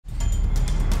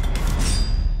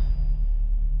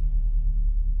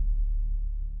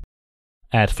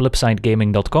At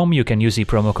flipsidegaming.com you can use the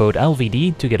promo code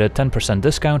LVD to get a 10%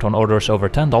 discount on orders over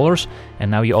 $10,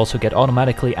 and now you also get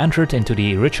automatically entered into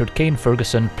the Richard Kane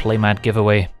Ferguson playmat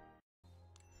giveaway.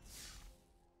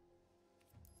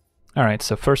 Alright,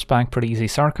 so first pack, pretty easy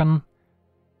Sarkhan.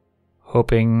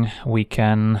 Hoping we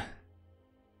can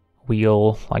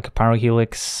wheel like a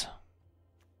Parahelix.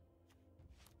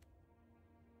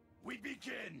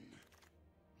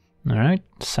 Alright,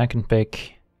 second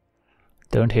pick.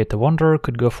 Don't hate the Wonder,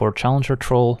 could go for Challenger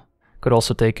Troll. Could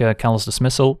also take a Callous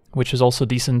Dismissal, which is also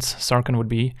decent. Sarkhan would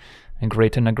be a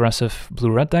great and aggressive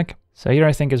blue-red deck. So here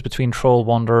I think is between Troll,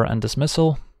 Wonder and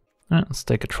Dismissal. Let's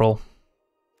take a Troll.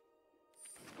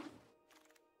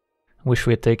 Wish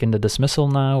we had taken the Dismissal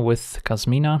now with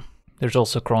Kazmina. There's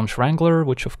also Crunch Wrangler,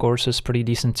 which of course is pretty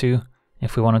decent too,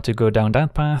 if we wanted to go down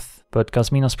that path. But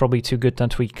Kazmina's probably too good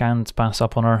that we can't pass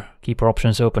up on her, keep our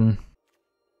options open.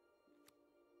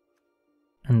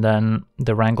 And then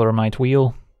the Wrangler might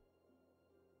wheel.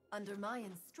 Under my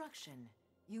instruction,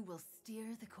 you will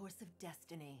steer the course of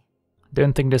destiny.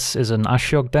 Don't think this is an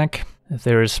Ashiok deck.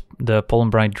 There's the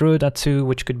Pollenbright Druid at 2,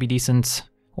 which could be decent.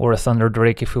 Or a Thunder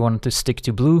Drake if we wanted to stick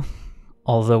to blue.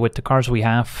 Although with the cards we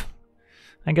have,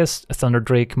 I guess a Thunder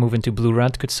Drake move into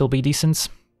blue-red could still be decent.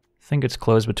 I think it's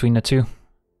close between the two.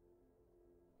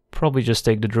 Probably just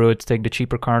take the Druid, take the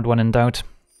cheaper card when in doubt.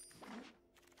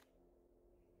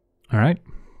 Alright,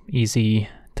 easy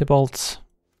Tybalt.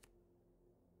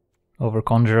 Over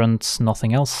Conjurant,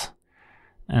 nothing else.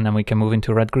 And then we can move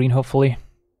into red-green hopefully.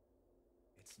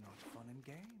 It's not fun and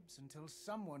games until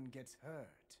someone gets hurt.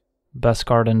 Best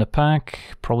card in the pack,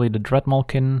 probably the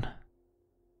Dreadmalkin.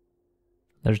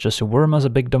 There's just a Worm as a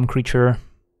big dumb creature.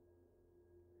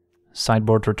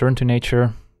 Sideboard Return to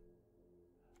Nature.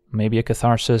 Maybe a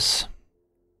Catharsis.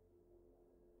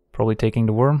 Probably taking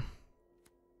the Worm.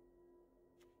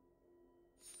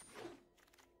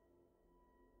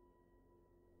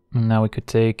 And now we could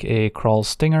take a Crawl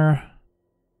Stinger.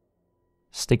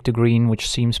 Stick to green, which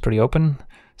seems pretty open.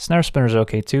 Snare Spinner's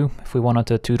okay too, if we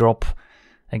wanted a 2-drop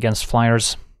against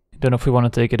flyers. Don't know if we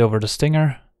want to take it over the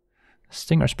Stinger.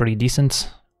 Stinger's pretty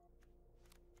decent.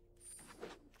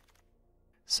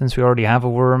 Since we already have a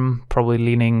Worm, probably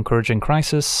leaning Encouraging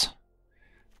Crisis.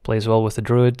 Plays well with the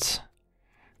Druids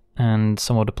and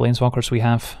some of the Planeswalkers we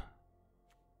have.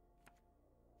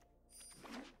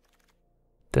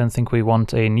 Don't think we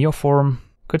want a Neoform.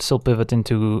 Could still pivot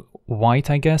into white,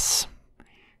 I guess.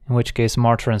 In which case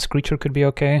Martyr and Screecher could be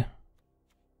okay.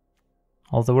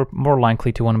 Although we're more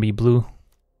likely to want to be blue.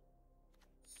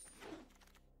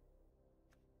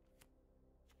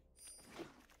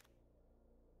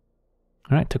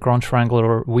 Alright, to Crunch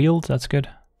Wrangler wheeled, that's good.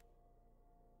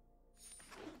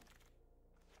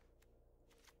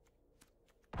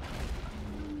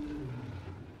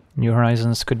 New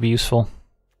Horizons could be useful.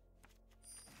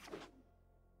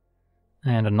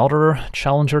 And another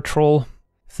Challenger Troll.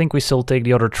 I think we still take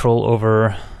the other Troll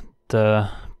over the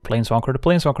Planeswalker. The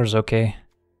Planeswalker is okay.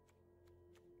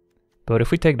 But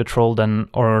if we take the Troll, then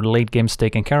our late game's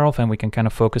taken care of and we can kind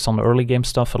of focus on the early game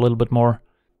stuff a little bit more.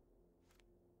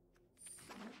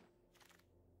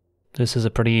 This is a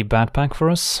pretty bad pack for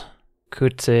us.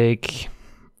 Could take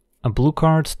a blue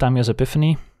card, Tamiya's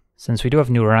Epiphany. Since we do have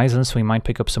New Horizons, we might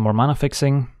pick up some more mana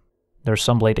fixing. There's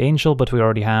Sunblade Angel, but we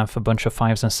already have a bunch of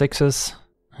 5s and 6s.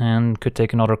 And could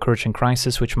take another Encouraging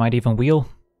Crisis, which might even wheel.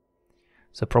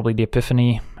 So probably the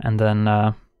Epiphany, and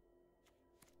then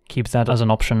keep that as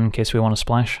an option in case we want to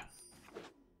splash.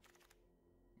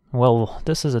 Well,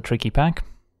 this is a tricky pack.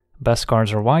 Best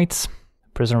cards are white,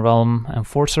 Prison Realm,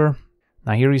 Enforcer.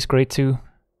 Nahiri's great too.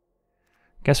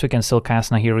 Guess we can still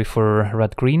cast Nahiri for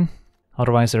red-green.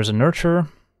 Otherwise there's a Nurture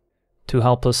to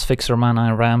help us fix our mana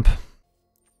and ramp.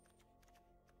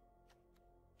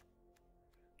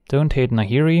 Don't hate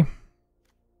Nahiri.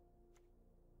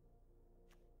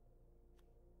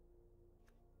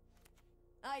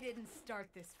 I didn't start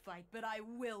this fight, but I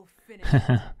will finish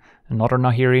it. Another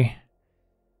Nahiri.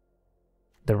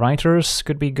 The Writers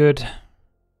could be good.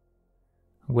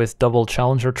 With double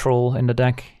Challenger Troll in the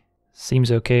deck.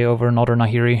 Seems okay over another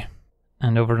Nahiri.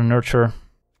 And over the Nurture.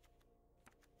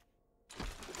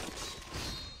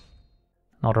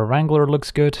 Another Wrangler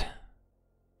looks good.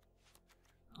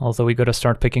 Although we gotta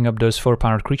start picking up those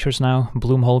 4-powered creatures now.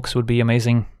 Bloom Hulks would be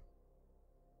amazing.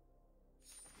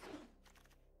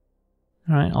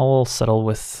 Alright, I'll settle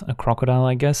with a Crocodile,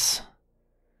 I guess.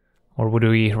 Or would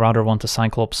we rather want a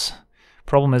Cyclops?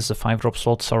 Problem is the 5-drop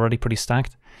slot's already pretty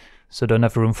stacked. So don't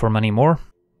have room for many more.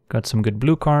 Got some good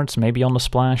blue cards, maybe on the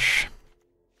splash.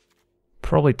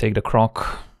 Probably take the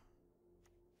Croc.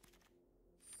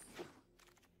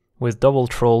 With double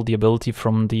troll, the ability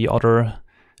from the other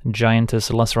giant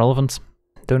is less relevant.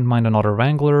 Don't mind another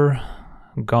Wrangler.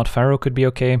 God Pharaoh could be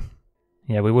okay.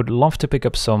 Yeah, we would love to pick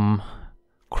up some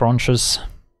crunches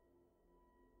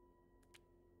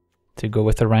to go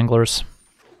with the Wranglers.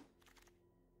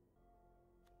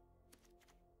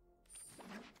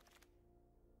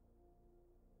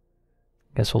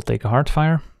 Guess we'll take a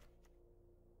Heartfire.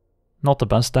 Not the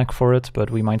best deck for it, but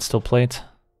we might still play it.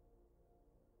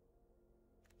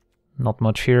 Not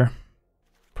much here.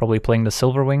 Probably playing the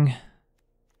Silverwing.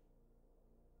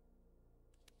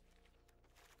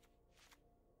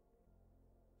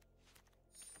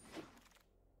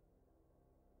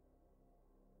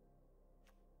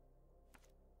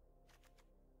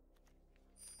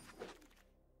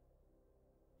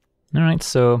 Alright,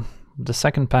 so the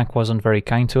second pack wasn't very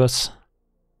kind to us.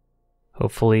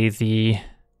 Hopefully the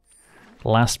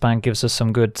last pack gives us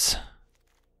some good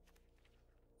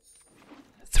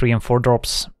 3 and 4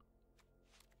 drops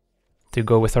to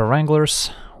go with our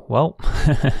Wranglers. Well,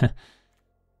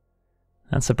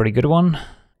 that's a pretty good one.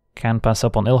 Can't pass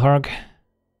up on Ilharg.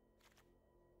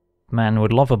 Man,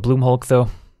 would love a Bloomhulk though.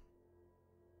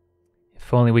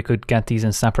 If only we could get these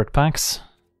in separate packs.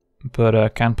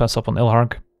 But can't pass up on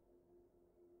Ilharg.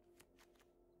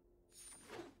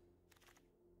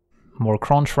 More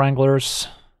Crunch Wranglers.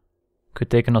 Could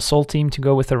take an Assault team to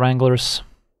go with the Wranglers.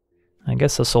 I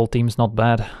guess Assault team's not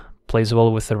bad. Plays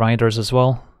well with the Riders as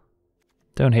well.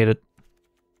 Don't hate it.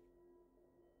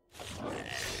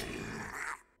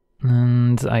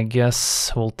 And I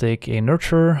guess we'll take a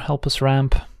Nurture, help us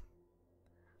ramp.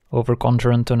 Over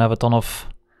Conjurant, don't have a ton of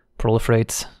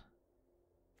Proliferate.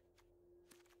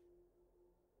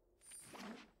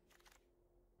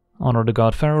 Honor the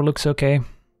God Pharaoh looks okay.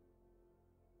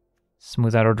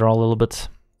 Smooth out our draw a little bit.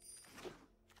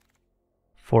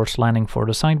 Force Landing for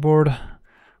the sideboard.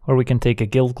 Or we can take a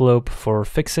Guild Globe for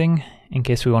fixing, in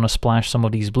case we want to splash some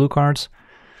of these blue cards.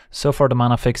 So far the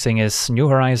mana fixing is New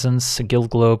Horizons, Guild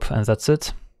Globe, and that's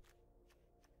it.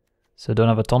 So don't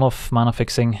have a ton of mana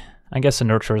fixing. I guess a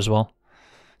Nurture as well.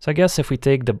 So I guess if we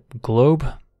take the Globe,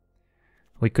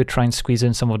 we could try and squeeze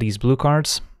in some of these blue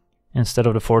cards instead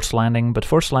of the Force Landing, but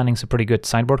Force Landing's a pretty good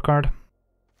sideboard card.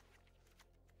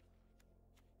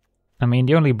 I mean,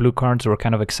 the only blue cards we're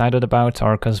kind of excited about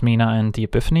are Kasmina and the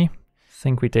Epiphany. I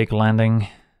think we take Landing.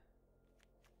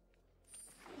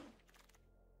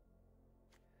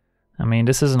 I mean,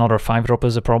 this is another 5-drop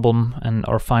is a problem, and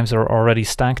our 5s are already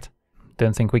stacked.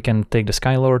 Don't think we can take the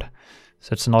Skylord.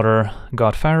 So it's another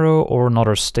God Pharaoh or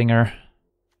another Stinger.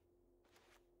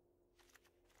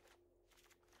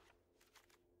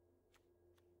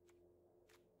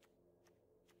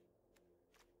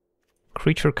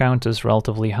 Creature count is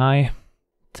relatively high.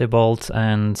 Tybalt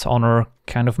and Honor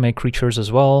kind of make creatures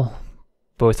as well.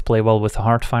 Both play well with the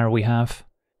Heartfire we have.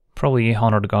 Probably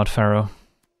Honor the God Pharaoh.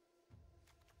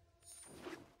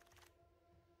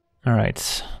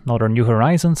 Alright, another New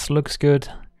Horizons looks good.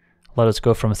 Let us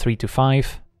go from 3 to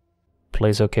 5.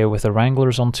 Plays okay with the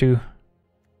Wranglers on 2.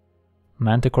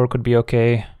 Manticore could be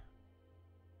okay.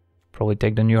 Probably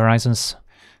take the New Horizons.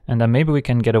 And then maybe we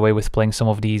can get away with playing some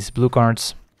of these blue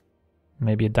cards.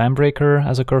 Maybe a Damebreaker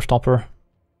as a Curve Topper.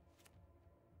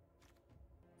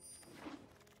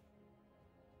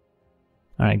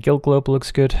 Alright, Guild Globe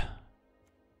looks good.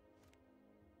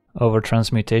 Over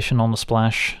Transmutation on the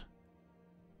splash.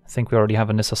 I think we already have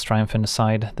a Nissa's Triumph in the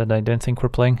side that I don't think we're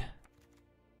playing.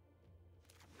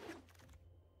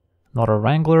 Another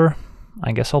Wrangler.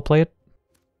 I guess I'll play it.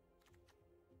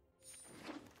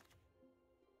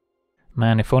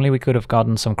 Man, if only we could have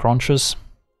gotten some crunches.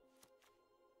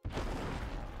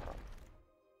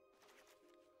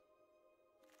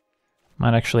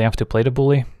 Might actually have to play the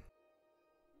Bully.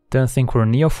 Don't think we're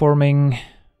neoforming.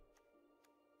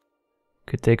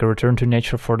 Could take a Return to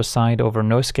Nature for the side over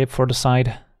No Escape for the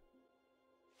side.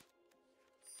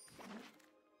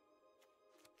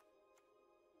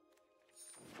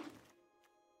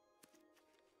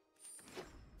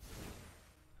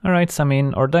 Alright, I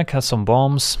mean, our deck has some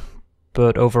bombs,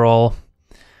 but overall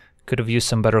could have used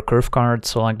some better curve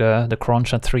cards, so like the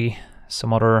Crunch at 3,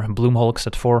 some other Bloomhulks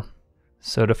at 4.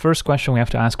 So the first question we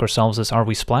have to ask ourselves is, are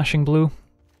we splashing blue?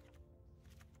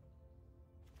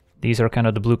 These are kind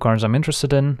of the blue cards I'm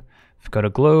interested in. We've got a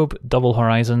Globe, Double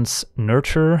Horizons,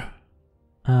 Nurture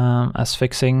as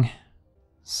fixing.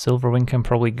 Silverwing can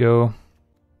probably go.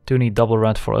 Do need double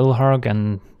red for Ilharg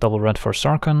and double red for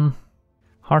Sarkhan.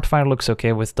 Heartfire looks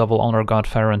okay with double Honor God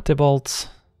Pharaoh and Tybalt.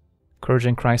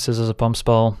 Scourging Crisis as a pump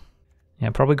spell.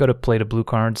 Yeah, probably gotta play the blue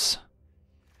cards.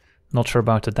 Not sure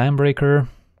about the Damebreaker.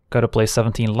 Gotta play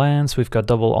 17 lands. We've got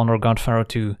double Honor God Pharaoh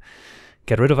to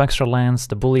get rid of extra lands.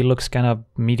 The bully looks kind of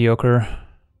mediocre.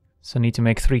 So need to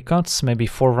make 3 cuts. Maybe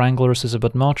 4 Wranglers is a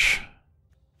bit much.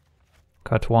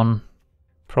 Cut 1.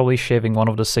 Probably shaving one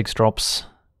of the 6 drops.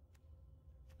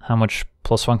 How much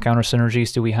 +1 counter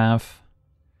synergies do we have?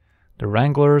 The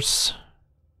Wranglers.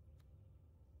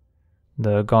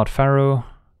 The God Pharaoh.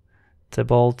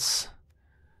 Tybalt's.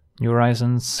 New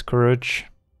Horizons. Courage.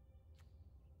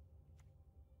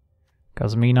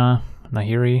 Kazmina.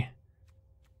 Nahiri.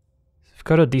 We've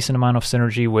got a decent amount of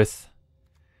synergy with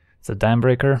the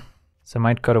Dambreaker. So I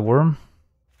might cut a Worm.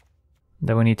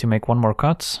 Then we need to make 1 more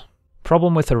cut.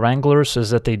 Problem with the Wranglers is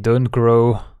that they don't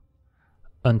grow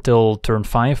until turn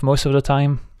 5 most of the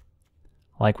time.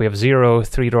 Like we have 0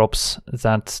 3-drops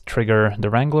that trigger the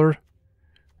Wrangler.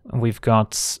 We've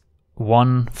got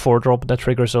 1 4-drop that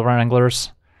triggers the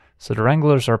Wranglers. So the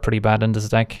Wranglers are pretty bad in this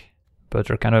deck, but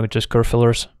they're kind of just curve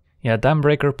fillers. Yeah,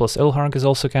 Dambreaker plus Ilharg is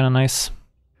also kind of nice.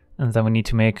 And then we need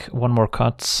to make 1 more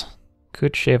cut.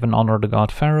 Could shave and honor the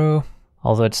God Pharaoh.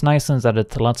 Although it's nice in that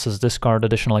it lets us discard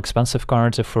additional expensive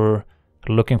cards if we're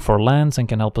looking for lands and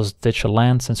can help us ditch a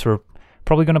land, since we're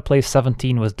probably going to play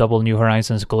 17 with double New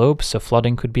Horizons Globe, so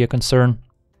flooding could be a concern.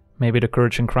 Maybe the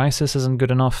Courage in Crisis isn't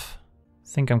good enough. I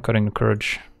think I'm cutting the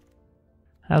Courage.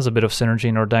 Has a bit of synergy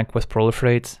in our deck with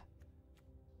Proliferate,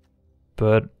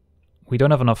 but we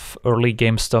don't have enough early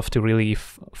game stuff to really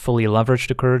fully leverage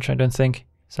the Courage, I don't think.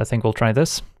 So I think we'll try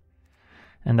this.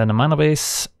 And then the mana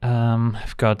base,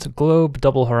 I've got Globe,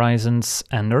 Double Horizons,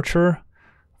 and Nurture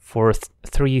for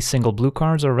 3 single blue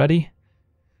cards already.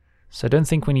 So I don't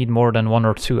think we need more than 1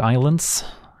 or 2 islands.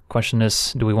 Question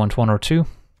is, do we want 1 or 2?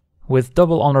 With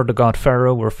Double Honor the God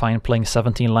Pharaoh, we're fine playing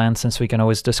 17 lands since we can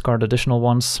always discard additional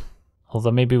ones.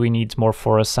 Although maybe we need more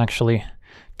forests actually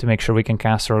to make sure we can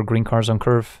cast our green cards on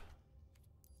curve.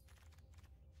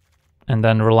 And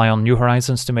then rely on New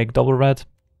Horizons to make double red.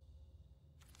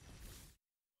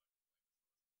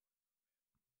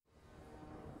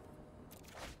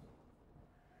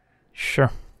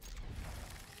 Sure.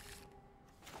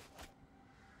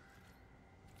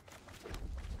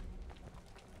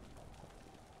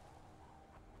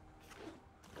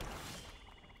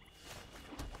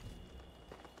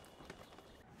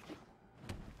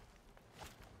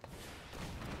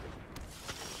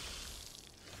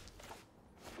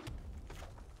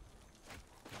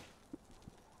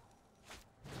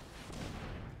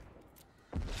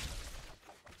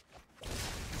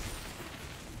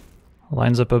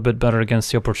 Lines up a bit better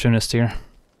against the Opportunist here.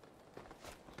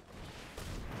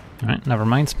 Alright, never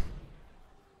mind.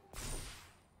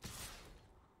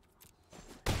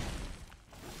 I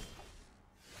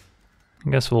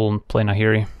guess we'll play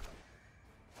Nahiri.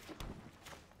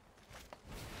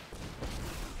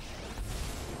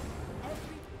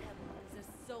 Every pebble is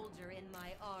a soldier in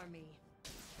my army.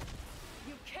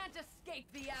 You can't escape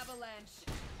the avalanche.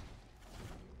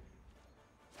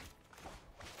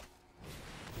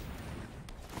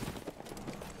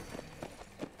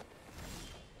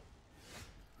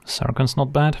 Sargon's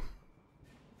not bad.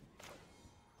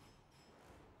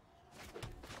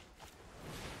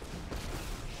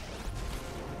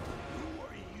 Who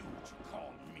are you to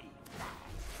call me foul?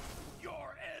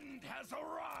 Your end has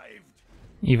arrived.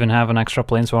 Even have an extra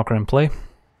Planeswalker in play.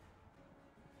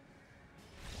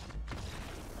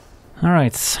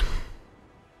 Alright.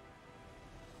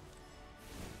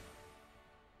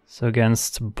 So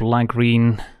against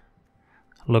black-green,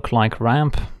 look like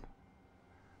ramp.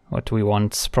 What do we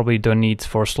want? Probably don't need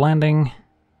forced landing.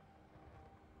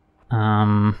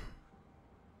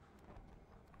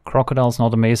 Crocodile's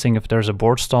not amazing if there's a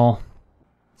board stall.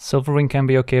 Silverwing can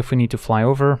be okay if we need to fly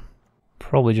over.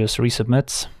 Probably just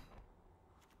resubmit.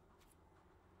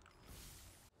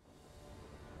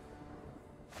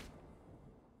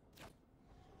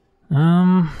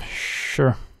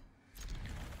 Sure.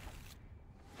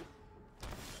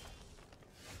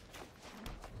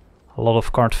 A lot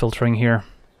of card filtering here.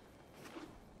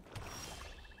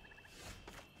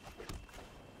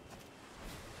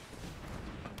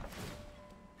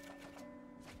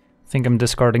 I think I'm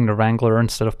discarding the Wrangler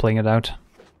instead of playing it out.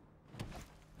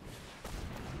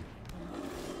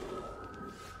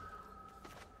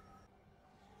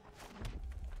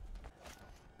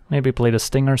 Maybe play the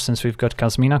Stinger since we've got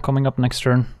Kazmina coming up next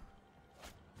turn.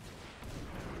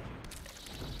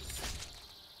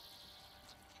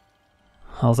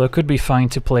 Although it could be fine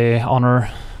to play Honor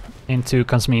into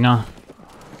Kazmina,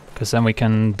 because then we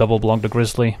can double block the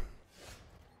Grizzly.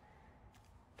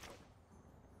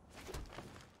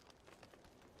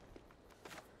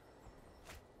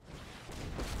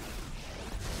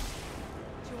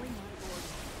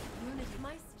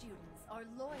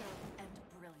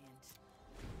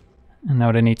 And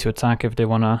now they need to attack if they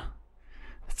want to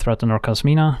threaten our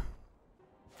Kasmina.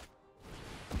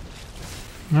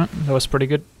 Yeah, that was pretty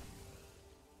good.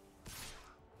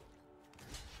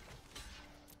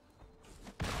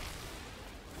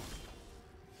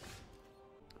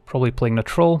 Probably playing the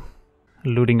troll,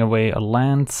 looting away a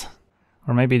land,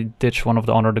 or maybe ditch one of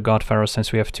the Honor the God Pharaohs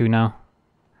since we have 2 now.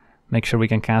 Make sure we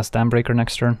can cast Dambreaker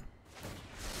next turn.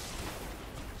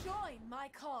 Join my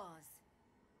cause.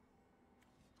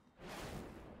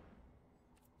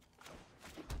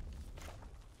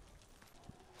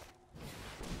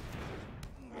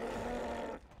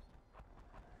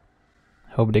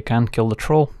 Hope they can kill the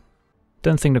troll.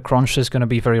 Don't think the crunch is going to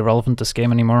be very relevant this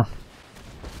game anymore.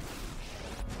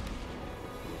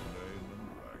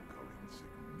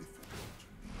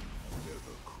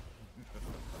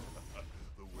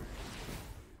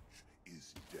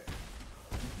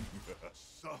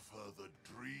 Suffer the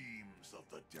dreams of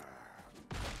the damned.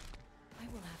 I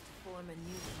will have to form a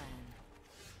new plan.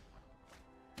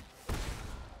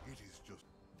 It is just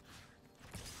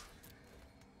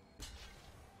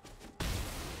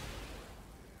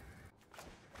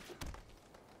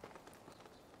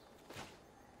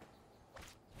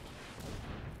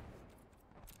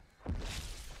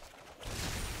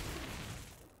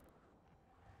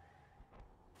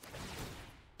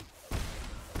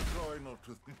try not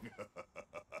to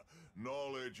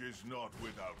knowledge is not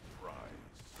without price.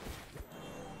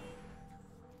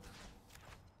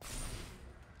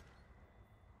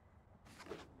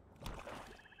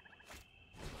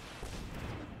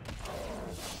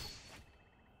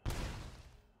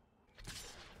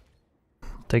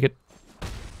 Take it.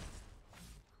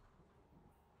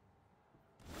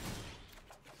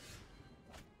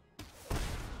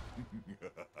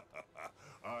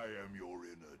 I am your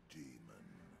inner demon.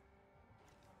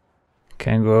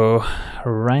 Can go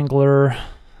Wrangler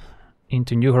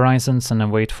into New Horizons and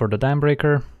then wait for the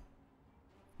Dambreaker.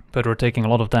 But we're taking a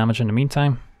lot of damage in the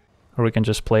meantime. Or we can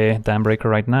just play Dambreaker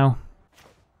right now.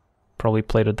 Probably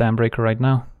play the Dambreaker right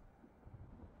now.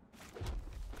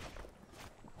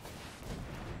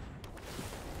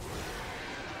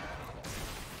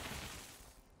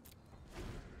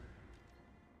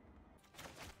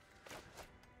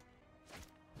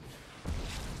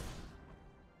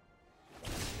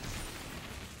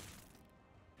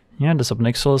 Yeah, this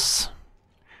Obnixilis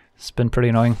has been pretty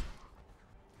annoying.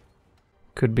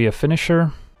 Could be a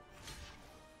finisher.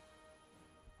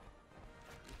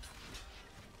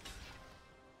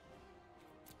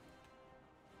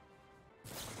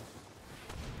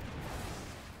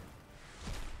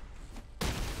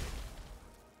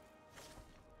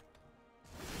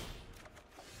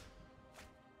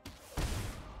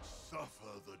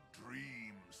 Suffer the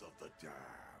dreams of the damned.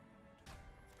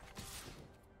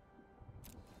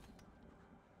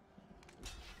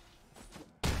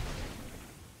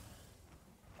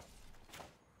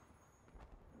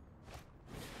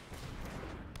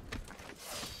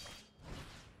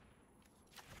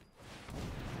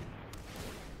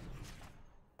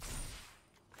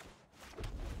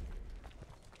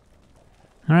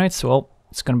 Alright, so well,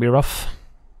 it's gonna be rough.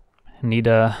 Need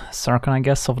a Sarkhan, I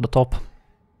guess, off the top.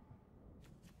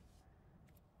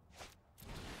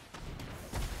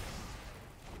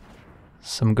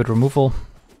 Some good removal.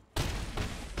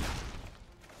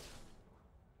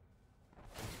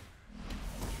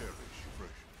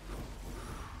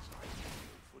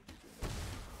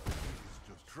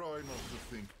 Try not to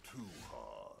think too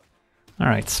hard.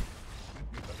 Alright.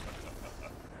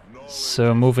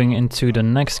 So moving into the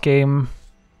next game.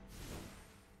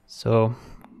 So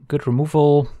good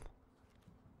removal.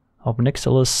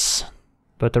 Obnixilis.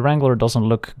 But the Wrangler doesn't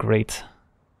look great.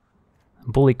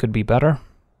 Bully could be better.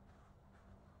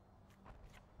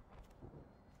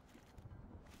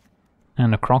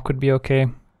 And a Croc could be okay.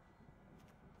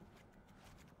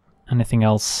 Anything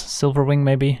else? Silverwing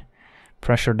maybe?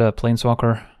 Pressure the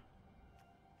Planeswalker.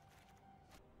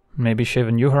 Maybe shave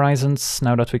a New Horizons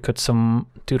now that we cut some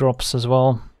 2-drops as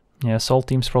well. Yeah, Soul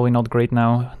Team's probably not great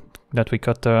now that we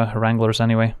cut the Wranglers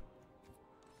anyway.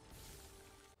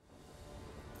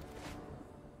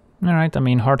 Alright, I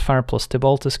mean Heartfire plus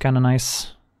Tybalt is kinda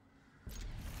nice.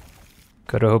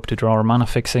 Gotta hope to draw our mana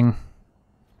fixing.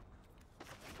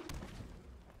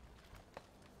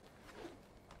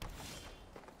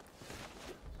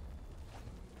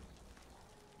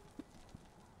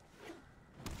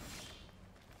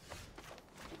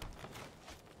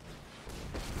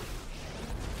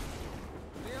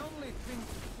 The only thing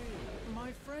to fear,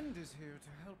 my friend is here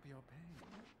to help your pain.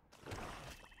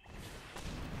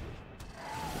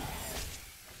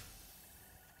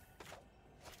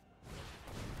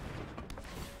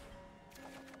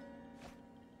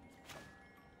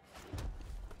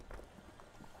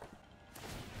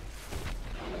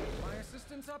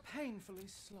 are painfully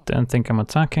slow. Don't think I'm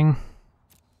attacking.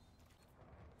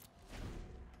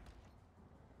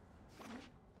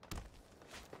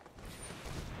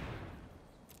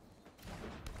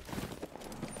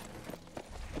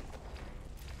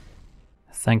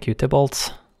 Thank you,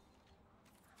 Tybalt.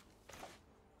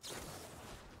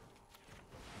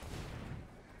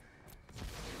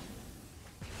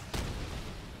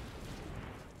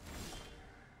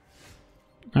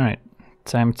 Alright,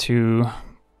 time to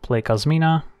play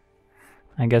Kazmina.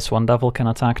 I guess one devil can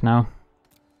attack now.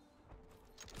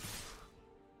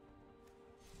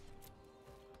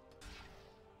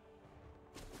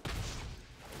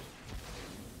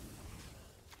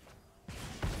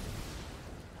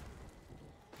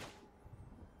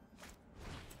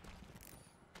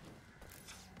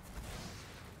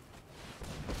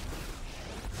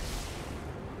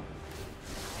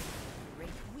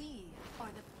 We are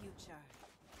the future.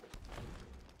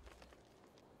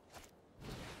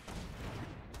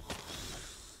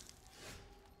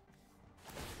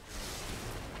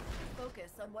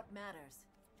 Focus on what matters.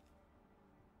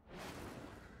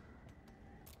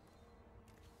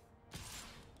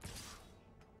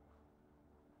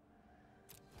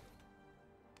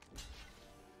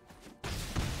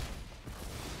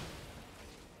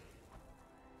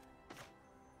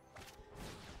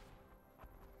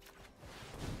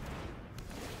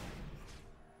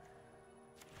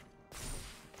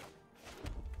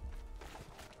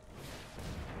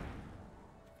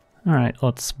 Alright,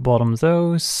 let's bottom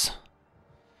those.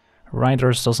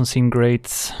 Riders doesn't seem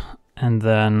great. And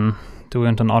then do we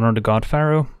want to honor the God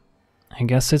Pharaoh? I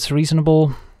guess it's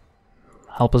reasonable.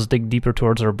 Help us dig deeper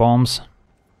towards our bombs.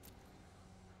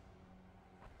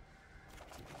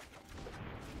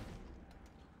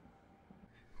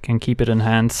 Can keep it in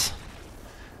hand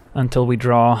until we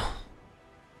draw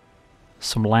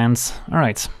some lands.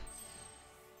 Alright.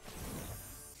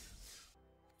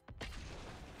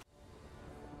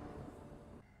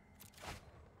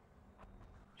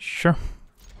 Sure.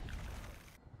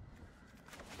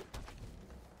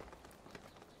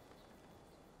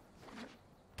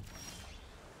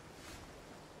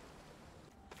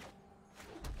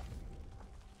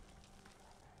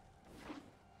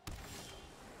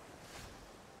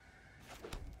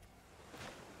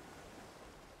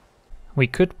 We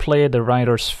could play the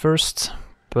Riders first,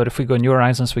 but if we go New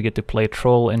Horizons we get to play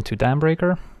Troll into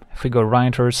Dambreaker. If we go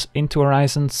Riders into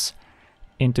Horizons,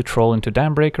 into Troll into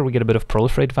Dambreaker, we get a bit of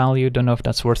proliferate value. Don't know if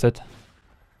that's worth it.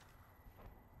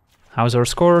 How's our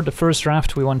score? The first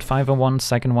draft we went 5-1,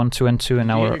 second one 2-2, and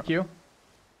now we're... Q?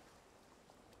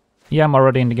 Yeah, I'm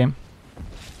already in the game.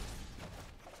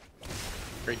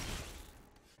 Great.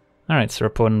 Alright, so our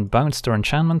opponent bounced our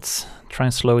enchantments, try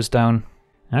and slow us down.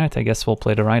 Alright, I guess we'll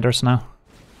play the Riders now.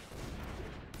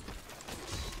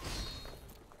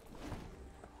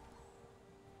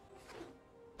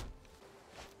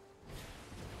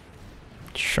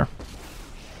 Sure.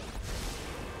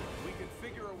 We can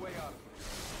figure a way out of it.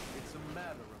 It's a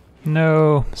matter of...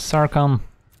 No, Sarkhan.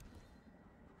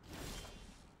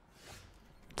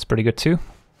 It's pretty good too.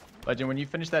 Legend, when you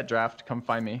finish that draft, come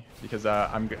find me because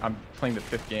I'm playing the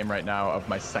 5th game right now of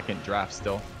my 2nd draft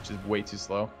still, which is way too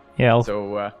slow. Yeah, I'll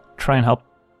So try and help.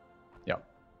 yeah.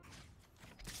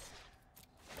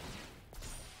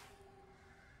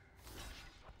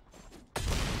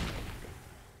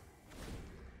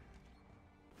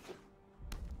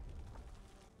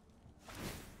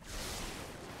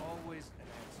 Always an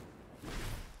answer.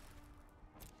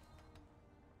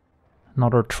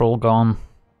 Another troll gone.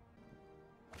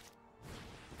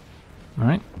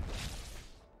 Alright.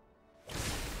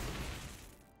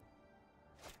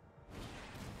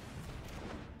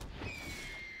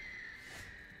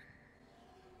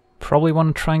 Probably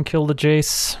want to try and kill the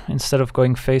Jace instead of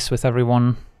going face with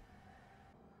everyone.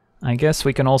 I guess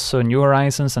we can also New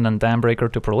Horizons and then Dambreaker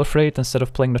to proliferate instead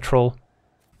of playing the troll.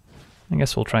 I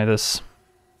guess we'll try this.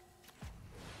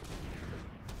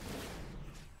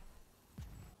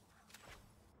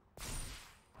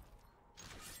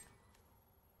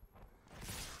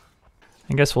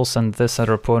 I guess we'll send this at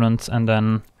our opponent and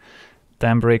then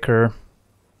Dambreaker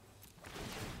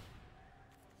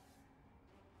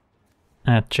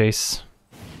at Jace.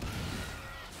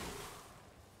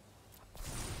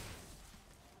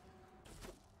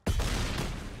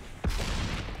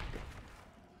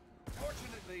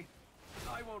 Fortunately,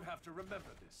 I won't have to remember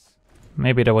this.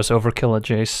 Maybe that was overkill at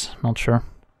Jace, not sure.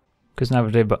 Because now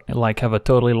they like have a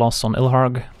totally loss on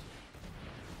Ilharg.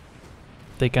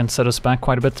 They can set us back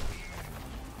quite a bit.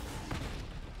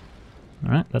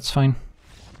 Alright, that's fine.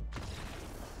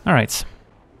 Alright.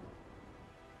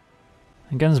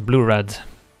 Against blue-red.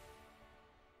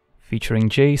 featuring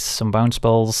Jace, some bounce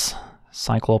spells,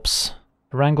 Cyclops.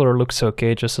 Wrangler looks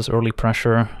okay, just as early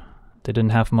pressure. They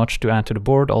didn't have much to add to the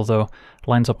board, although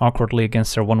lines up awkwardly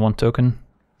against their 1/1 token.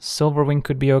 Silverwing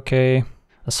could be okay.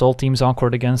 Assault team's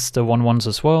awkward against the 1/1s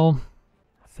as well.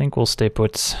 I think we'll stay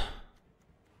put.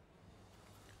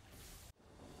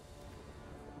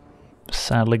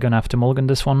 Sadly gonna have to mulligan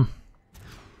this one.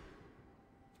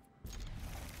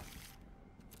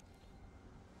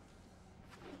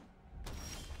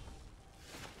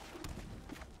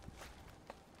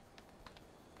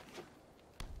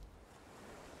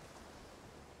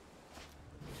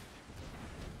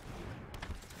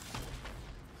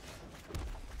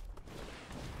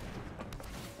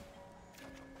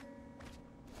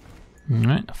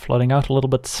 Alright, flooding out a little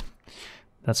bit.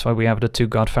 That's why we have the 2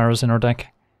 God Pharaohs in our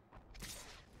deck.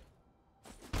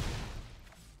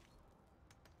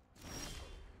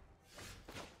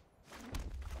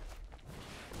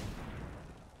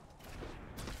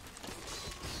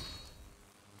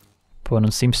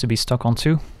 Opponent seems to be stuck on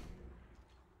 2.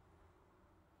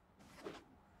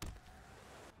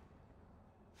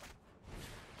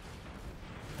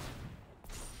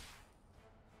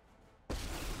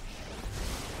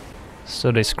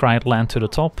 So they scryed land to the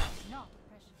top.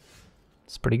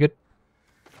 It's pretty good.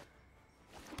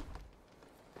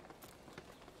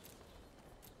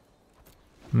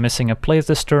 Missing a play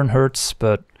this turn hurts,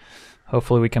 but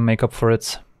hopefully we can make up for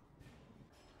it.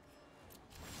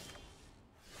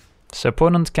 So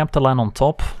opponent kept a land on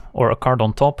top, or a card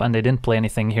on top, and they didn't play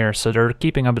anything here, so they're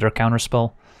keeping up their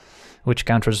counterspell, which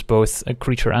counters both a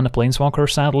creature and a planeswalker,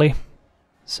 sadly.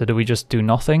 So do we just do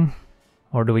nothing?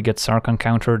 Or do we get Sarkhan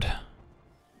countered?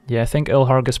 Yeah, I think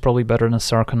Ilharg is probably better than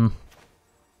Sarkhan.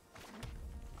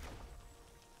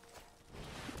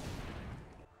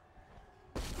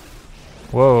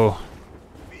 Whoa.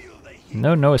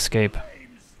 No escape.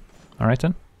 Alright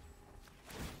then.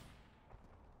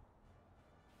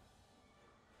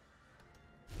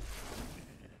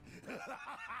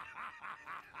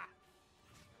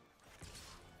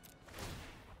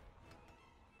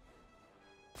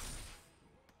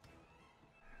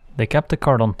 They kept the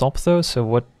card on top though, so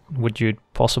what would you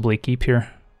possibly keep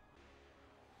here?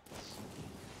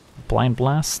 Blind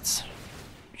Blasts?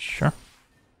 Sure.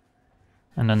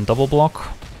 And then double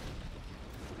block.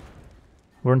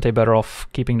 Weren't they better off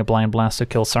keeping the Blind Blast to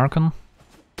kill Sarkhan?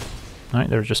 Alright,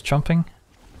 they're just jumping.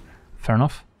 Fair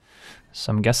enough.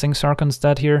 So I'm guessing Sarkhan's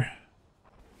dead here.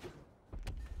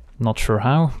 Not sure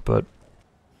how, but...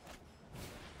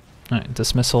 Alright,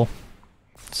 dismissal.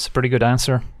 It's a pretty good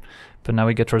answer. But now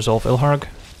we get to resolve Ilharg.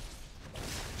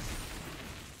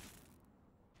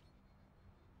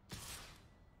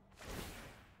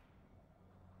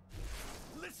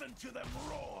 Listen to them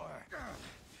roar.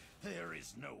 There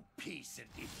is no peace in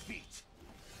defeat.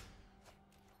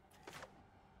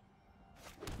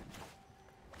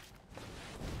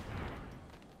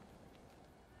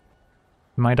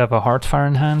 Might have a Heartfire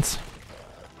in hand.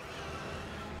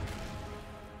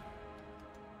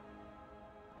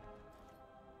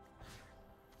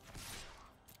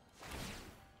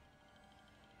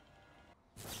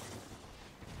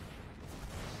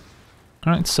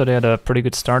 Alright, so they had a pretty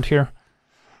good start here.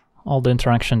 All the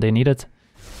interaction they needed.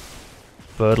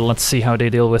 But let's see how they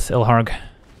deal with Ilharg.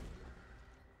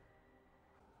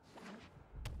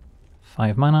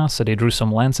 5 mana, so they drew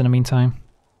some lands in the meantime.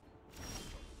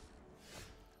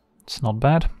 It's not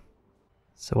bad.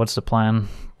 So what's the plan?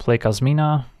 Play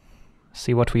Kasmina,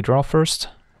 see what we draw first.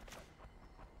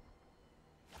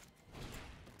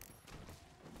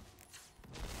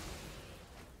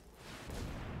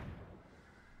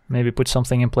 Maybe put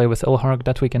something in play with Ilharg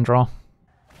that we can draw.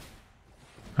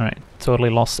 Alright, totally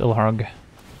lost Ilharg.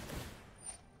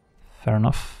 Fair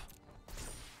enough.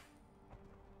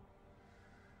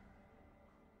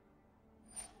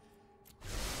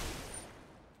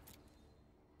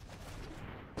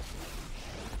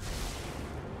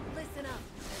 Listen up.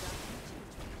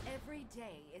 Every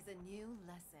day is a new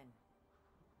lesson.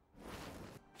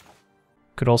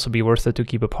 Could also be worth it to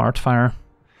keep up Heartfire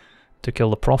to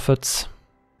kill the Prophets.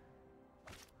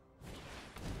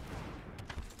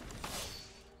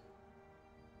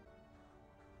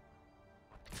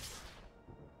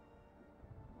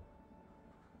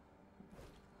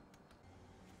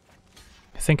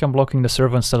 I think I'm blocking the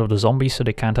servo instead of the zombie, so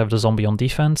they can't have the zombie on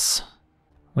defense.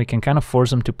 We can kind of force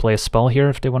them to play a spell here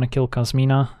if they want to kill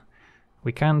Kasmina.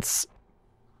 We can't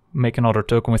make another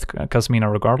token with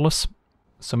Kasmina regardless.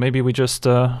 So maybe we just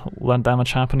let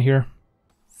damage happen here.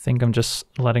 I think I'm just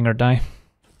letting her die.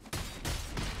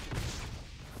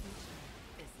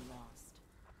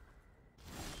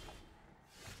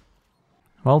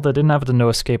 Well, they didn't have the no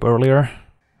escape earlier.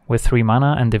 with 3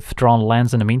 mana, and they've drawn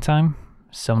lands in the meantime,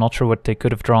 so I'm not sure what they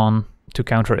could have drawn to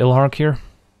counter Ilharg here.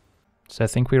 So I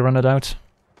think we run it out.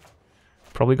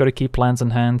 Probably got to keep lands in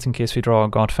hand in case we draw a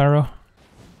God Pharaoh.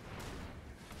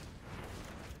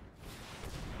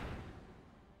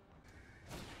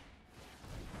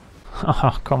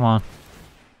 Haha, come on.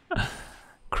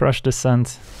 Crush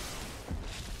Descent.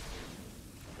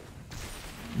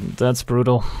 That's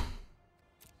brutal.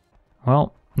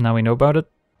 Well, now we know about it.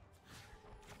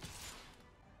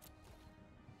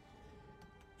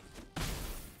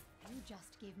 You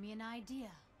just gave me an idea.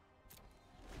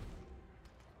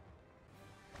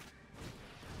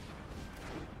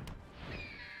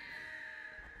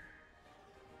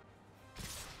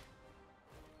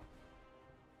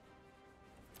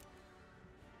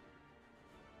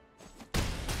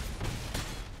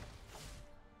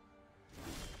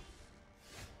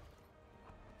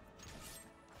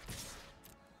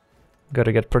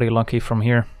 Gotta get pretty lucky from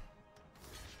here.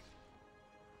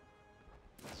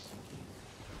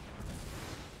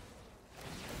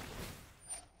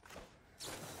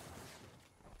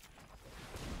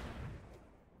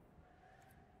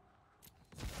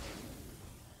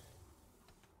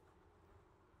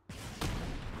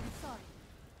 I'm sorry,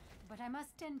 but I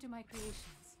must tend to my creations.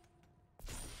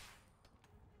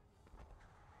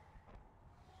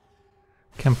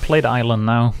 Can play the island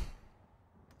now.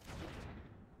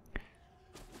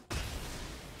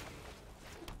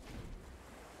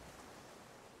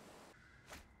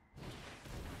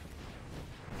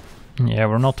 Yeah,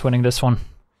 we're not winning this one.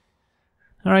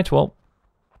 Alright, well.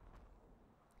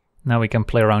 Now we can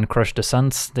play around Crush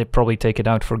Descent. They probably take it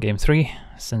out for game 3,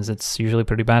 since it's usually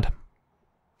pretty bad.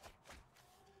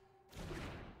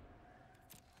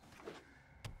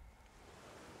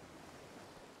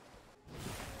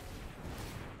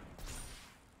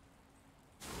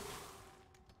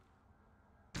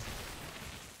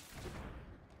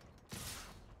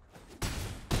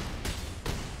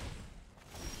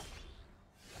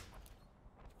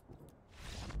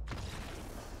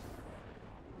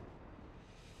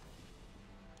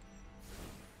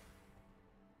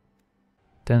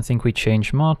 Didn't think we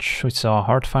changed much. We saw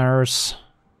Heartfires.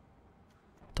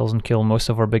 Doesn't kill most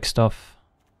of our big stuff.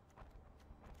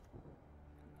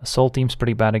 Assault team's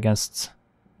pretty bad against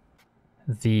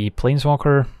the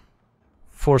Planeswalker.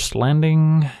 Forced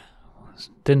Landing.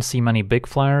 Didn't see many big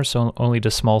flyers, so only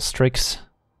the small Strix.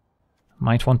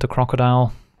 Might want the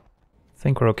Crocodile.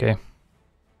 Think we're okay.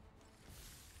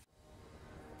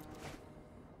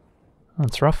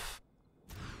 That's rough.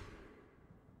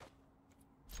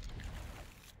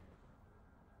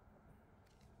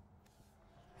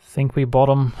 Think we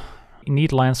bottom. We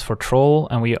need lands for Troll,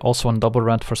 and we also want double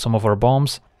red for some of our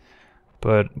bombs,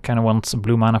 but kind of want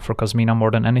blue mana for Kasmina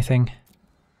more than anything.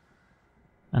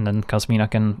 And then Kasmina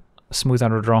can smooth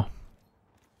out our draw.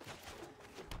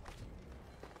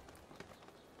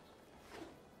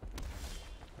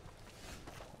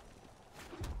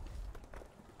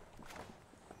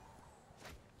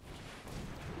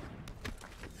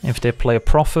 If they play a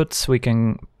Prophet, we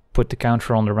can put the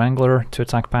counter on the Wrangler to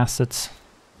attack past it.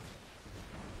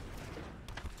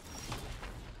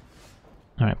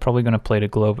 Alright, probably gonna play the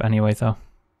Globe anyway though.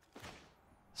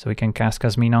 So we can cast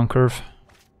Kasmina on curve.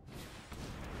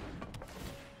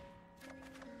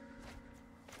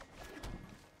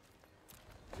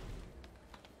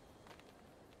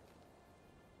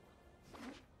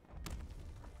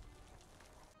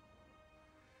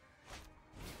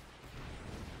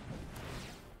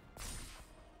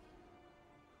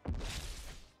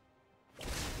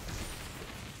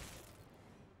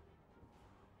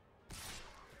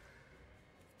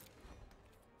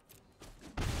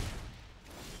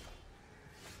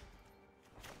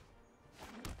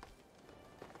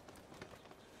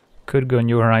 Could go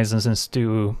New Horizons and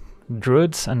do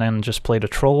Druids and then just play the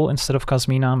Troll instead of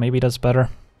Kasmina. Maybe that's better.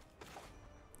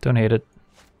 Don't hate it.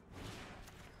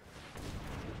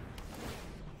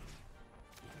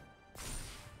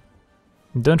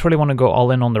 Don't really want to go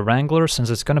all in on the Wrangler since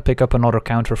it's going to pick up another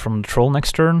counter from the Troll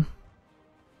next turn.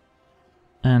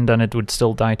 And then it would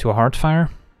still die to a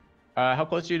Heartfire. How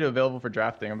close are you to available for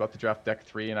drafting? I'm about to draft deck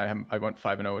 3 and I went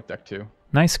 5-0 with deck 2.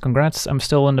 Nice, congrats. I'm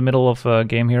still in the middle of a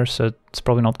game here, so it's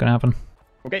probably not gonna happen.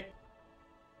 Okay.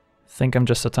 Think I'm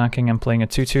just attacking and playing a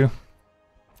 2-2.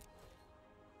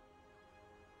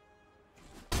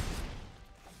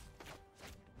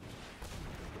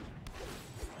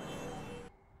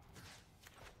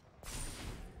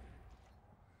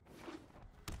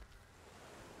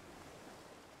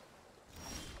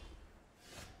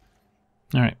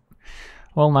 Alright.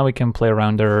 Well, now we can play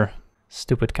around their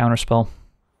stupid counterspell.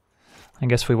 I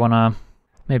guess we wanna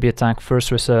Maybe attack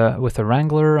first with a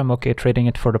Wrangler. I'm okay trading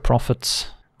it for the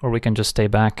profits. Or we can just stay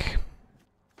back.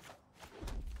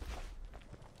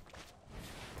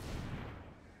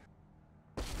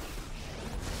 It's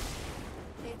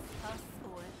us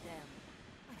or them.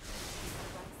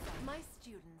 My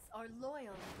students are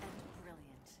loyal and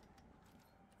brilliant.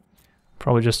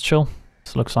 Probably just chill.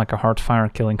 This looks like a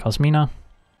Heartfire killing Cosmina.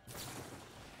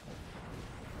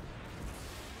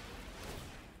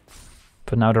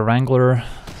 But now the Wrangler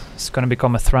is going to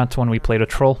become a threat when we play the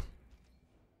Troll.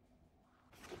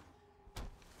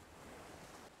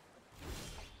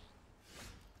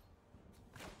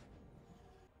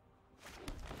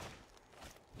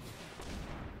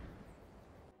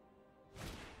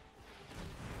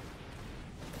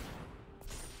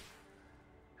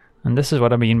 And this is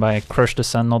what I mean by Crush the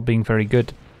Sun not being very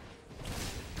good.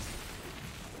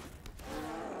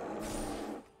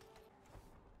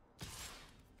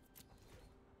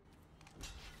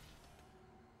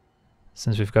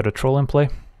 Since we've got a Troll in play.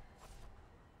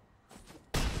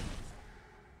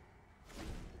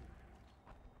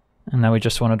 And now we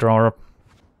just want to draw our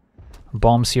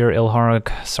bombs here, Ilharg,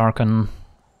 Sarkhan.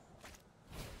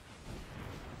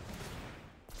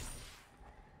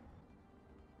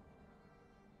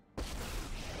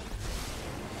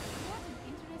 What an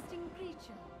interesting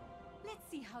creature. Let's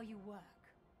see how you work.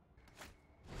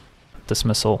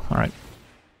 Dismissal, alright.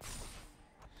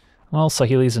 Well,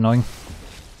 Saheeli's annoying.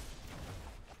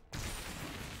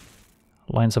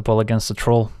 Lines up well against the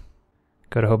Troll.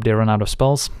 Gotta hope they run out of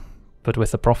spells. But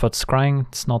with the Prophet scrying,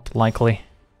 it's not likely.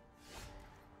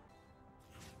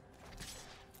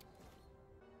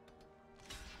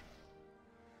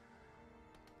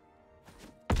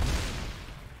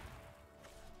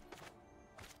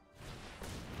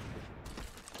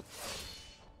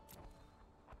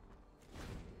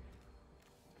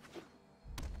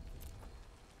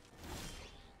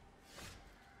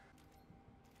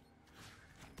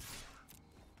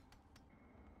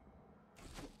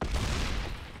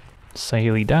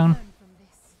 Saheeli down.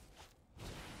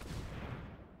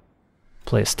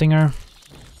 Play a Stinger.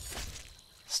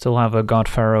 Still have a God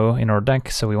Pharaoh in our deck,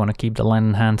 so we want to keep the land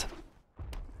in hand.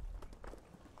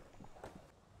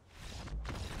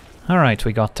 Alright,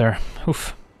 we got there.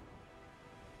 Oof.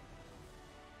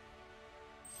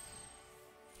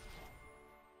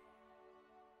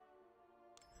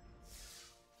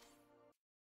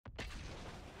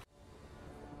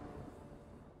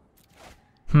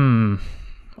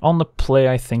 On the play,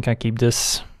 I think I keep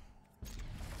this.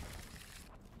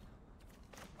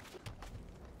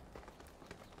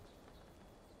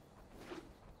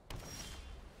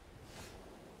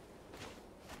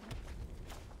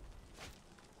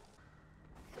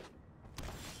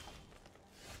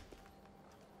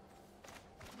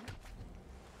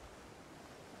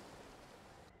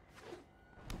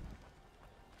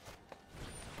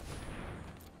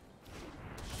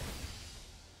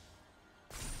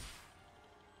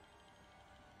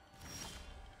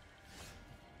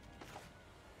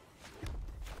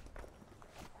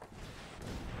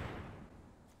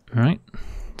 Alright,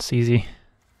 it's easy.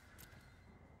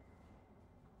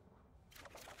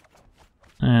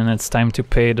 And it's time to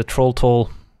pay the Troll toll.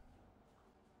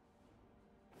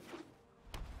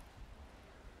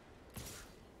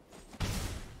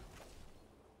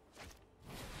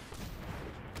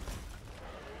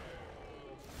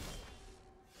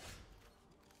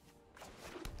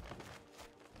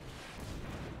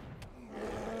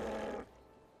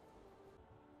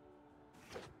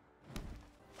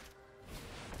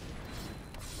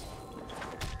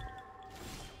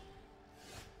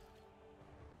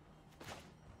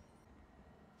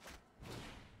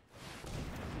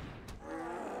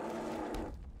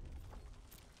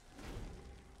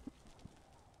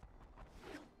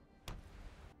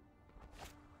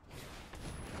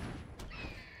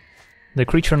 The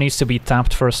creature needs to be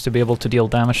tapped first to be able to deal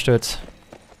damage to it.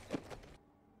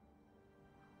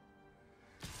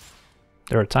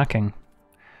 They're attacking.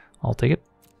 I'll take it.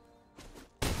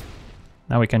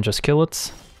 Now we can just kill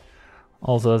it.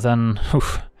 Although then,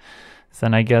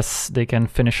 then I guess they can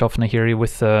finish off Nahiri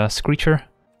with Screecher.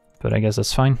 But I guess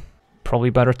that's fine. Probably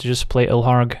better to just play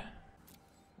Ilharg.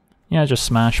 Yeah, just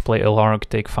smash, play Ilharg,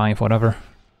 take 5, whatever.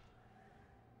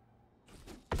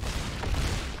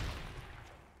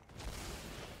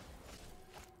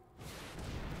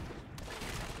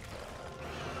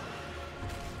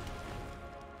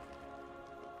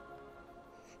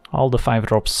 All the 5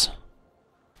 drops.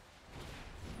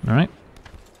 Alright.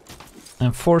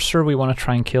 Enforcer we want to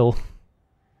try and kill.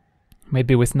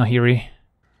 Maybe with Nahiri.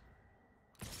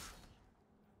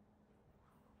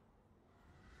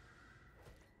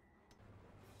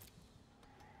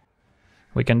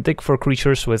 We can dig for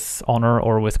creatures with Honor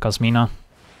or with Kazmina.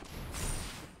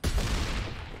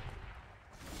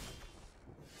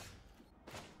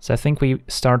 So I think we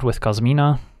start with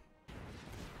Kazmina.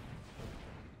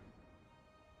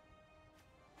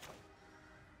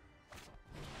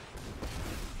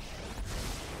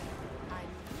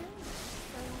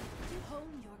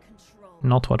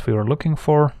 Not what we were looking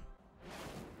for.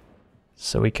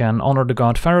 So we can Honor the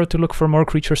God Pharaoh to look for more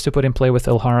creatures to put in play with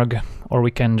Ilharg, or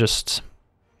we can just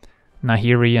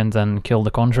Nahiri and then kill the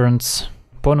Conjurants.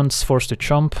 Opponent's forced to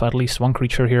chump at least one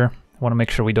creature here. Want to make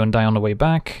sure we don't die on the way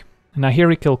back.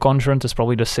 Nahiri kill Conjurant is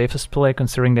probably the safest play,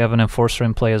 considering they have an Enforcer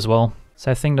in play as well. So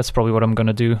I think that's probably what I'm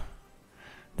gonna do.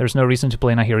 There's no reason to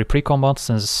play Nahiri pre-combat,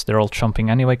 since they're all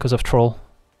chumping anyway because of Troll.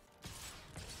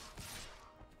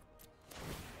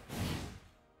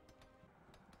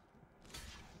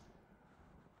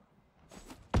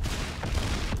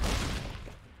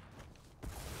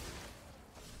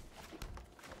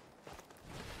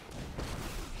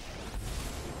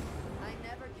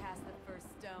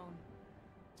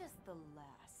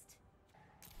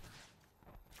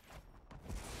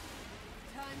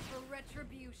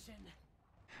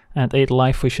 At 8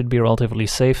 life we should be relatively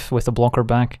safe with the blocker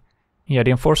back. Yeah,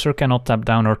 the Enforcer cannot tap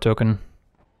down our token.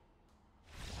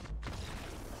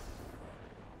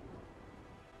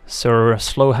 So our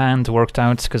slow hand worked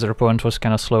out because our opponent was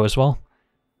kind of slow as well.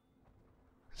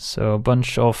 So a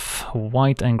bunch of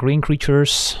white and green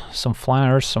creatures, some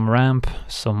flyers, some ramp,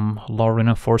 some Lauren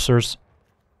Enforcers.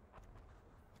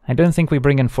 I don't think we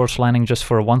bring in Force Landing just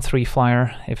for a 1/3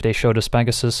 flyer. If they showed us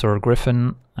Pegasus or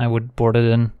Griffin, I would board it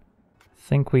in.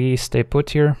 Think we stay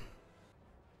put here.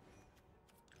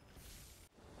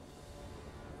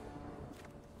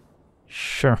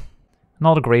 Sure.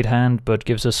 Not a great hand, but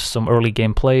gives us some early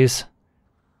game plays.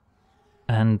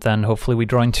 And then hopefully we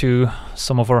draw into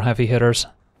some of our heavy hitters.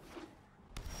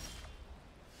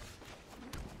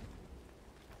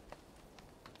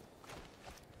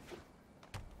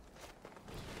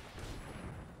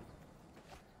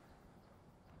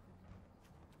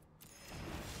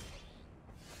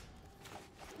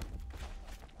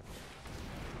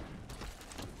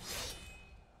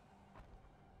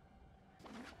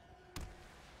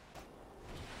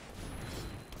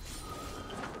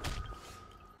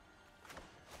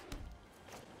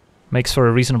 Makes for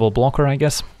a reasonable blocker, I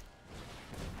guess.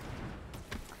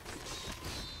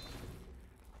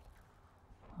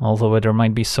 Although there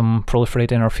might be some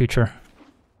proliferate in our future.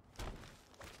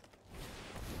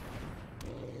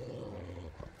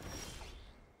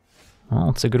 Well,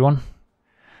 it's a good one.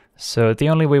 So the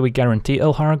only way we guarantee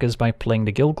Ilharg is by playing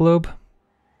the Guild Globe.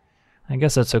 I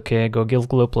guess that's okay. Go Guild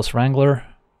Globe plus Wrangler.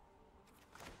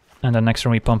 And then next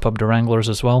turn we pump up the Wranglers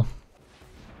as well.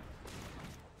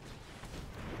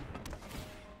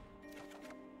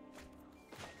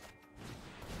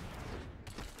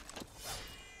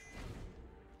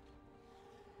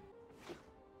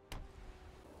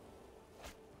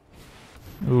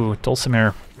 Ooh,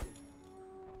 Dulcimer.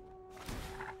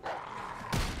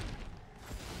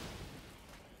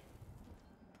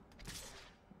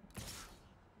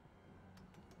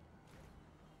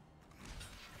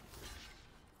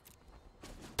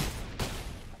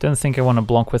 Don't think I want to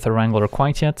block with a Wrangler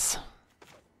quite yet.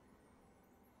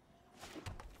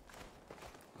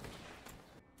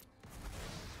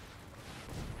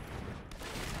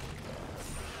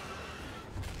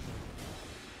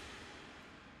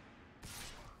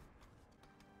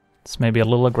 It's maybe a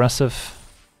little aggressive,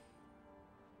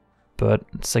 but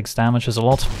 6 damage is a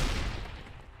lot.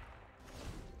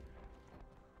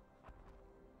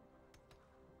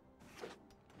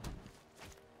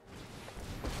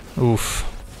 Oof.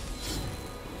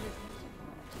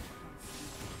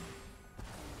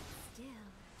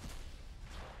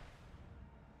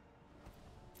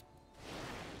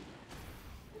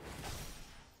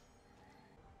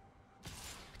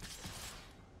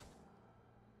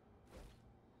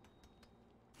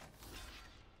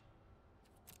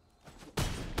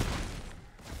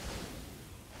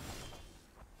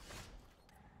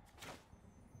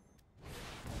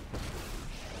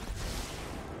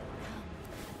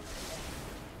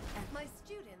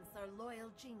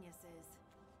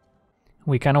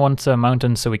 We kind of want a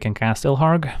mountain so we can cast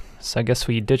Ilharg, so I guess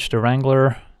we ditch the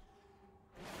Wrangler,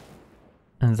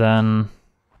 and then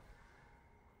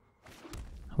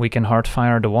we can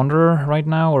hardfire the Wanderer right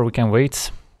now, or we can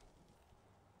wait.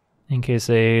 In case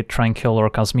they try and kill our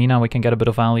Kazmina, we can get a bit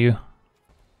of value.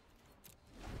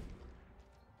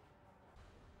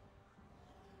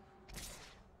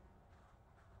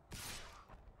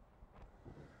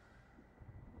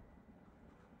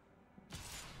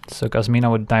 So Kazmina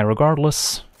would die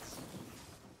regardless.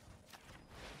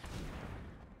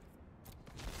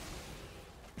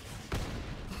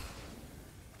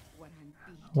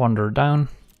 Wander down.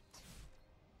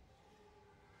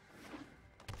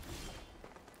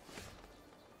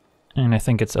 And I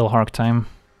think it's Ilhark time.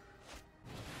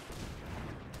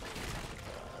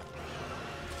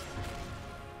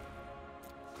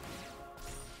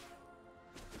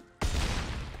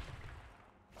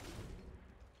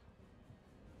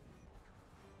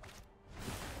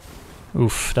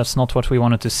 Oof, that's not what we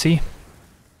wanted to see.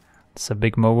 It's a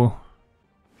big Mowu.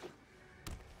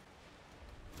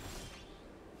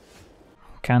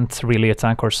 Can't really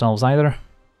attack ourselves either.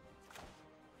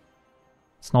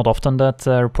 It's not often that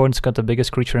our opponent's got the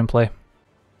biggest creature in play.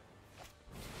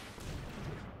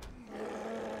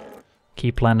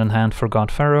 Keep land in hand for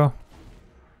God Pharaoh.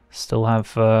 Still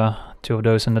have 2 of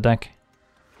those in the deck.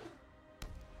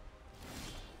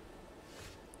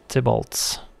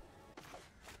 Tybalt's.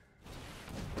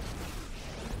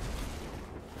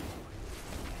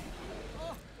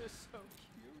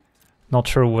 Not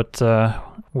sure what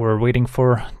we're waiting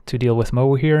for to deal with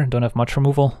Mowu here. Don't have much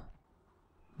removal.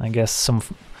 I guess some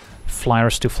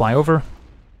flyers to fly over.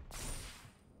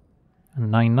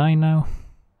 9/9 now.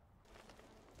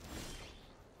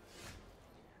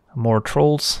 More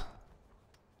trolls.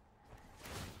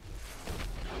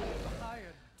 I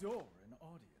adore an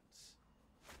audience.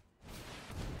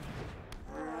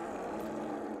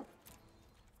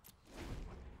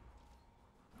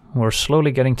 We're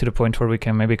slowly getting to the point where we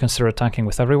can maybe consider attacking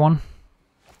with everyone.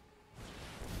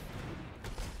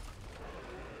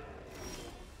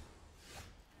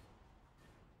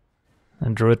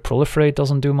 And Druid Proliferate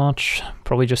doesn't do much.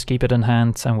 Probably just keep it in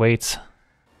hand and wait.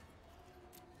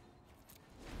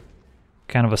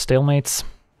 Kind of a stalemate.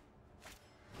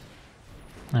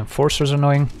 Enforcer's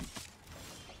annoying.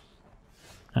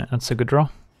 That's a good draw.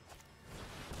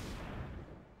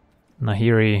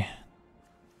 Nahiri.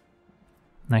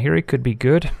 Nahiri could be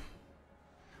good.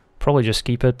 Probably just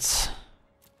keep it.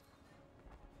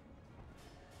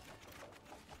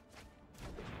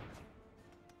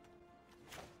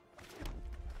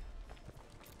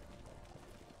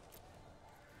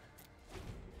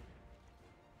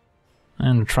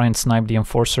 And try and snipe the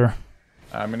Enforcer.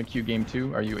 I'm gonna queue game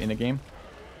 2. Are you in a game?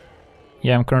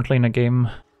 Yeah, I'm currently in a game.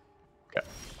 Okay.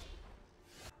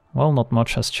 Well, not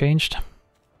much has changed.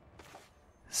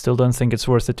 Still don't think it's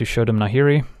worth it to show them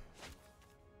Nahiri.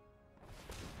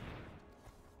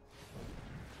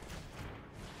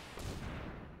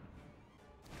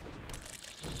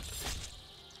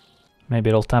 Maybe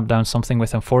it'll tap down something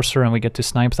with Enforcer and we get to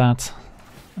snipe that.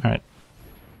 Alright.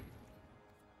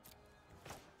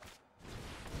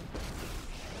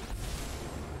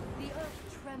 The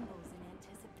earth trembles in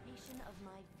anticipation of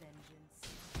my vengeance.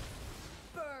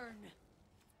 Burn!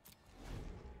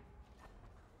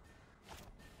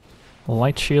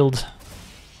 Light Shield.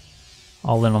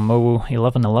 All in on Mowu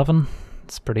 11/11.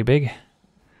 It's pretty big.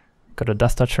 Got a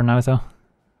Death Toucher now though.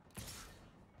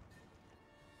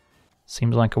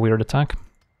 Seems like a weird attack.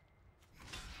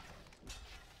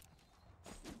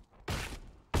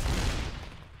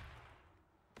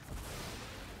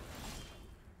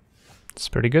 It's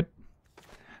pretty good.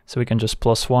 So we can just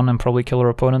 +1 and probably kill our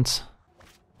opponents.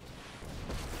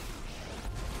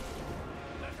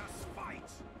 Let us fight.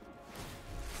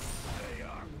 They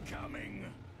are coming.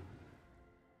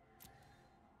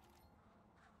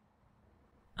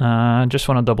 Just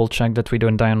want to double check that we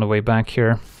don't die on the way back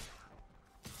here.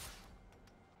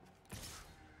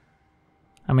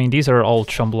 I mean, these are all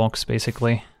chum blocks,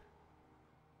 basically.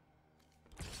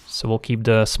 So we'll keep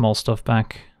the small stuff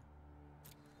back.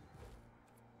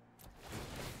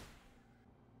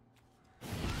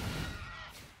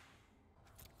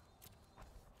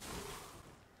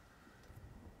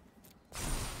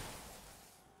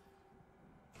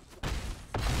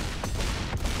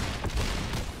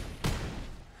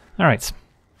 Alright.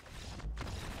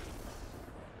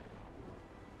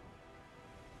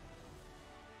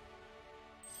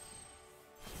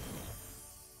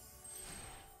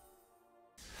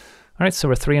 Alright, so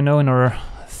we're 3-0 in our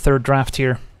third draft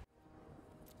here.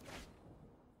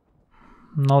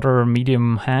 Another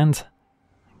medium hand.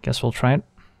 Guess we'll try it.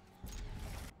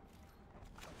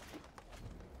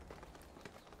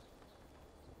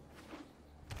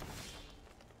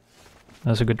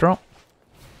 That's a good draw.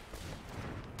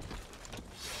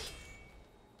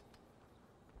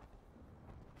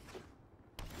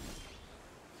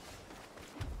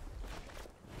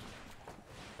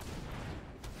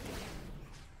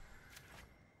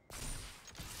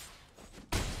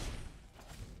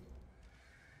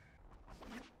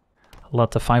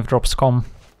 Let the 5-drops come.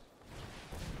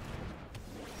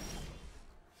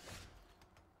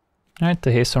 Alright,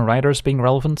 the haste on riders being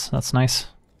relevant, that's nice.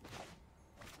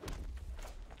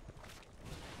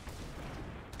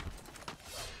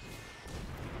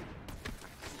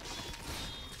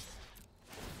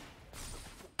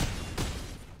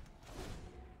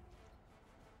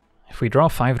 If we draw a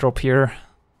 5-drop here,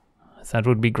 that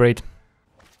would be great.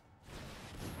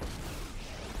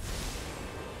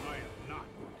 I am not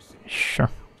going to say, Sure.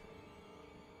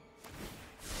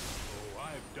 oh,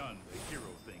 I've done the hero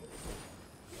thing.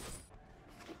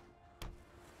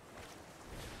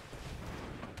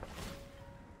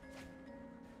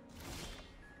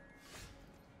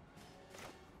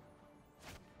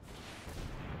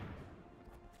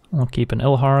 I'll keep an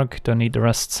Ilharg, don't need the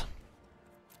rest.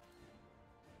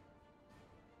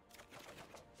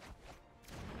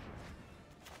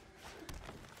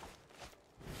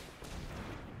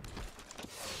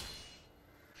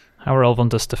 How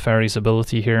relevant is the fairy's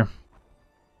ability here?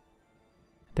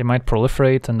 They might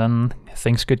proliferate and then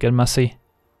things could get messy.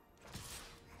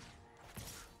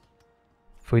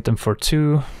 Wait them for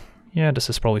 2. Yeah,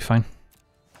 this is probably fine.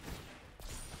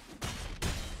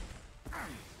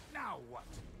 Now what?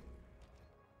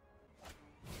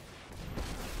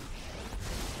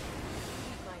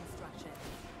 Heed my instruction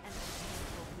and prepare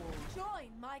for war.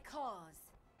 Join my cause.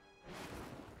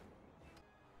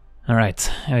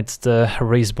 Alright, it's the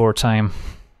race board time.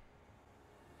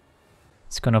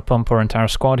 It's gonna pump our entire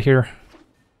squad here.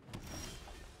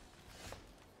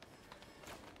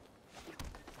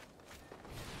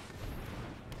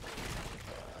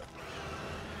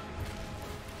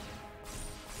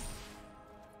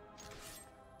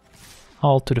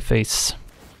 All to the face.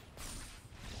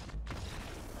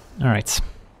 Alright.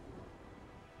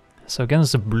 So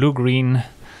against the blue-green,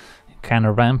 kind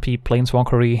of rampy,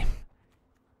 planeswalkery.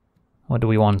 What do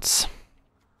we want?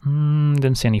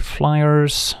 Didn't see any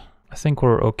flyers. I think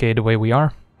we're okay the way we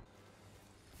are.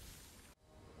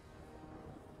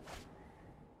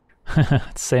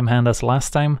 Same hand as last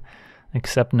time,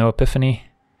 except no Epiphany.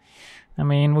 I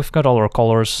mean, we've got all our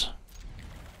colors.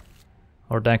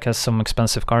 Our deck has some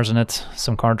expensive cards in it,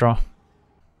 some card draw.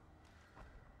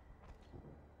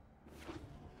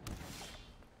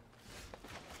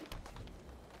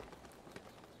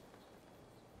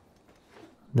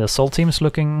 The assault team's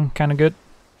looking kinda good.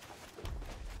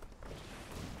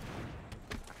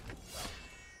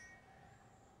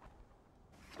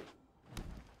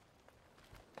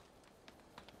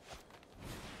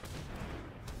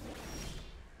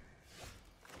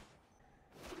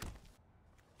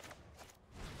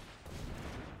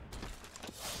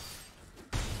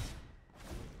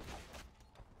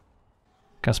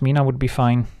 Kasmina would be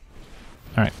fine.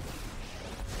 Alright.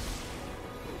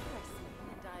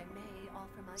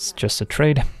 It's just a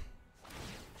trade.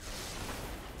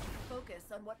 Focus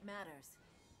on what matters.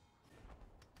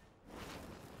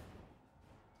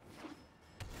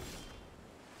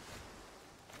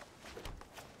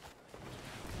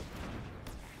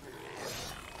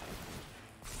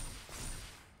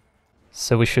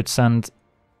 So we should send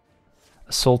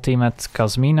Assault Team at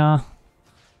Kasmina,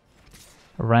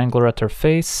 Wrangler at her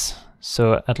face,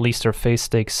 so at least her face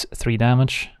takes 3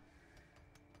 damage.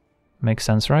 Makes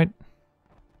sense, right?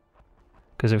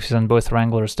 Because if we send both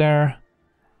Wranglers there,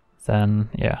 then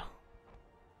yeah.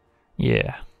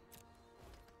 Yeah.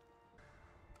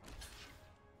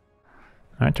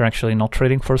 Alright, they're actually not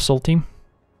trading for Assault Team.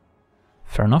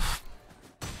 Fair enough.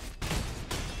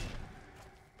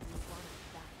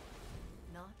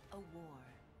 Not a war.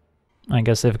 I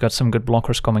guess they've got some good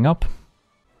blockers coming up.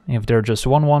 If they're just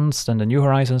 1/1s, then the New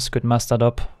Horizons could mess that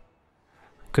up.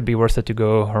 Could be worth it to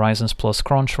go Horizons plus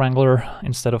Crunch Wrangler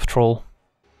instead of Troll.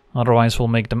 Otherwise we'll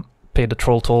make them pay the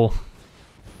Troll toll.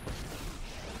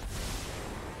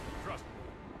 Trust me.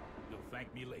 You'll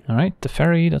thank me later. Alright, the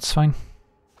Fairy, that's fine.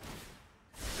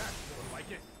 That's more like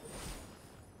it.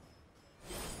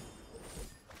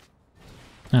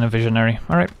 And a Visionary,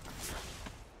 alright.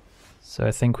 So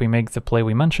I think we make the play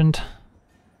we mentioned.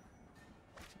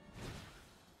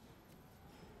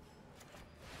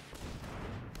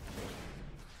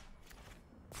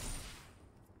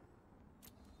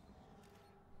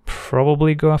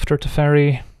 Probably go after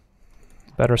Teferi.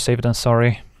 Better safe than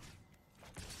sorry.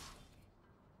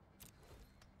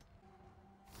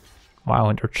 Wow,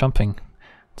 and they're jumping.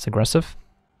 It's aggressive.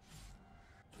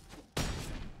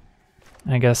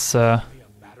 I guess Only a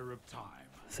matter of time.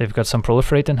 they've got some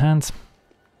Proliferate in hand.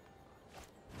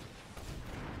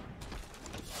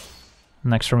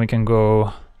 Next turn we can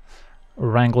go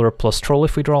Wrangler plus Troll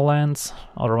if we draw lands,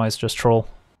 otherwise just Troll.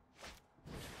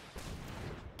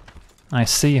 I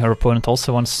see her opponent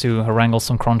also wants to wrangle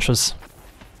some crunches.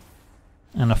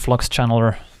 And a Flux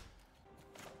Channeler.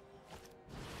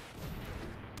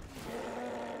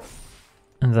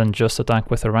 And then just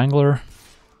attack with a Wrangler,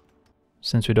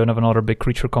 since we don't have another big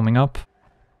creature coming up.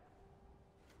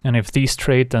 And if these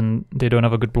trade, then they don't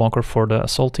have a good blocker for the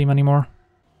Assault Team anymore.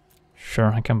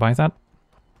 Sure, I can buy that.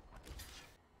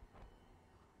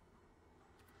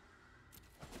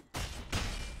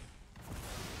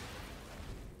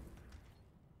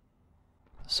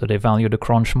 So they value the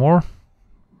crunch more.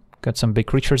 Got some big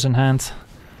creatures in hand.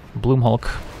 Bloom Hulk.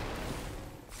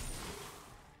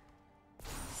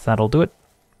 That'll do it.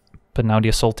 But now the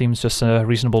assault team's just a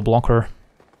reasonable blocker.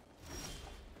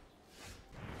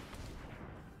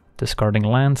 Discarding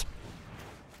land.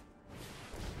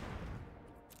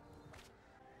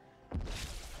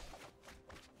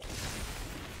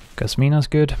 Kasmina's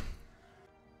good.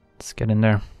 Let's get in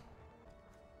there.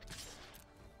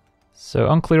 So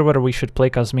unclear whether we should play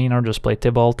Kasmina or just play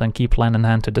Tybalt and keep land in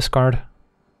hand to discard.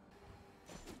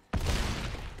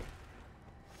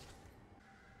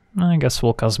 I guess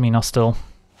we'll Kasmina still.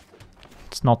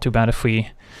 It's not too bad if we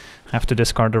have to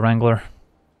discard the Wrangler.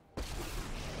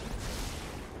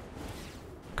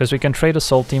 Because we can trade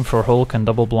Assault Team for Hulk and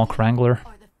double block Wrangler.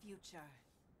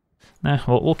 Nah,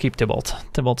 we'll keep Tybalt.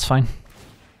 Tybalt's fine.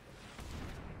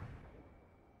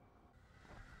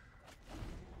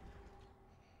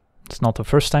 It's not the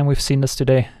first time we've seen this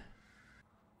today.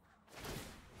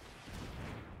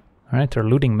 Alright, they're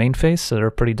looting main phase, so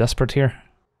they're pretty desperate here.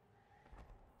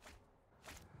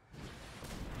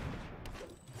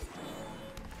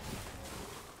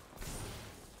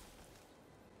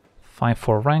 Five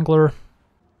for Wrangler.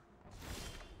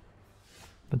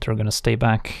 But they're gonna stay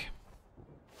back.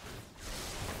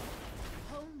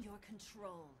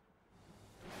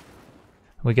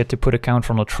 We get to put a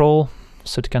counter on the troll,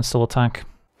 so it can still attack.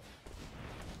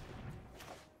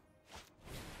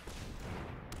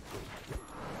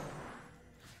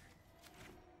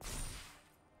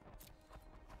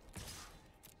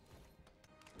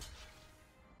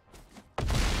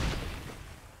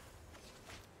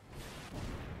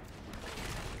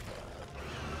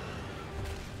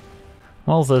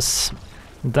 Well, this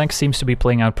deck seems to be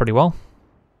playing out pretty well.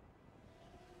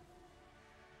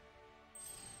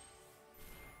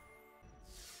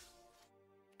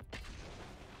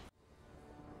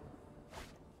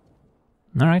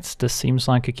 Alright, this seems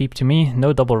like a keep to me.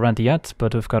 No double red yet,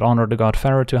 but we've got Honor the God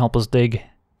Pharaoh to help us dig.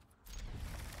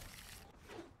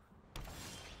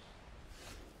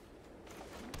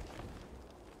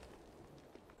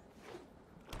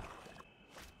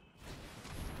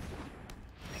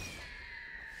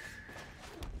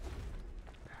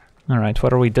 Alright,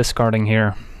 what are we discarding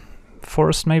here?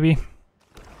 Forest, maybe?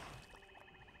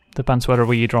 Depends whether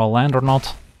we draw land or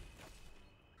not.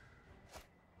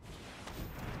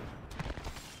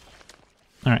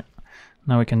 Alright,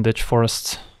 now we can ditch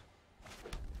forests.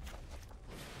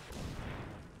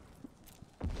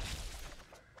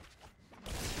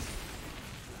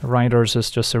 Riders is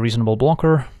just a reasonable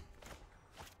blocker.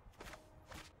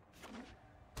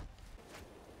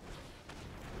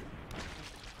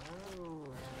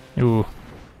 Ooh.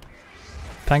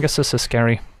 Pegasus is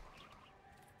scary.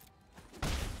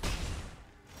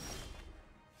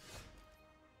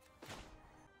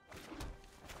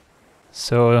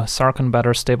 So Sarkhan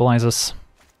better stabilizes.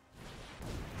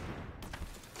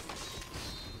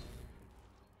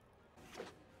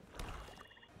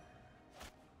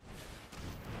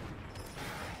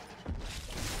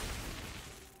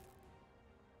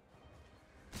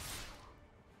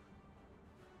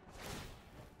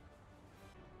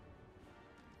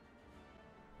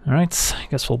 Alright, I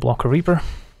guess we'll block a Reaper.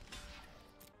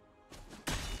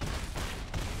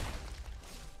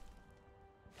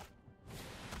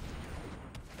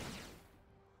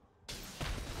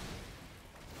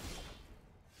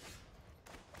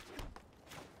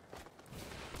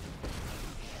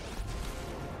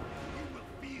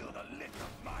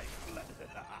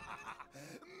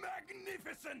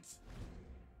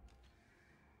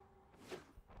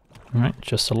 Alright,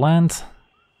 just a land.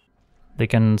 They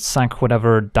can sack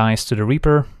whatever dies to the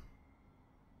Reaper,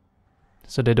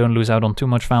 so they don't lose out on too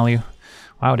much value.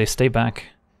 Wow, they stay back.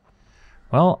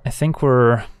 Well, I think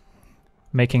we're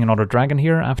making another dragon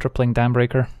here after playing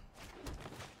Dammbreaker.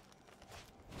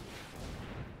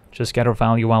 Just get our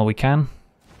value while we can.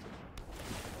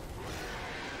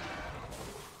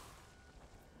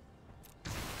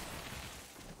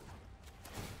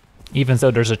 Even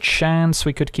though there's a chance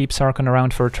we could keep Sarkhan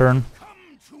around for a turn.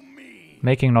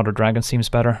 Making another dragon seems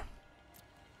better.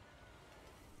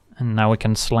 And now we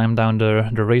can slam down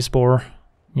the raise boar.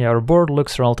 Yeah, our board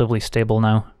looks relatively stable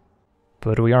now.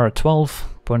 But we are at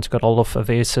 12. Opponent's got a lot of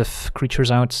evasive creatures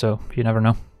out, so you never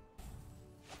know.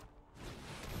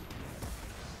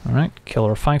 Alright, kill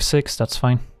our 5/6, that's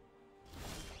fine.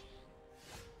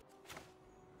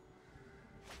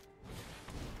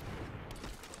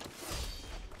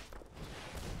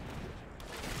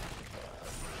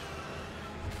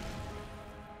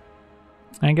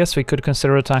 I guess we could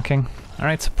consider attacking.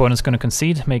 Alright, opponent's gonna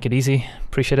concede, make it easy.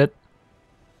 Appreciate it.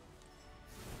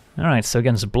 Alright, so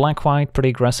against black-white, pretty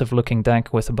aggressive looking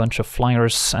deck with a bunch of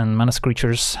flyers and mana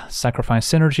creatures, sacrifice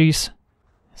synergies.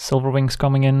 Silverwings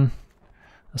coming in.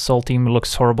 Assault team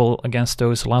looks horrible against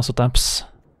those lasso taps.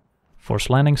 Force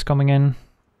landings coming in.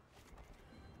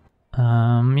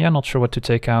 Yeah, not sure what to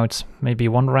take out. Maybe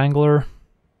one Wrangler.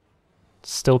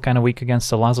 Still kind of weak against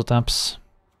the lasso taps.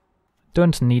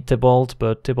 Don't need Tybalt,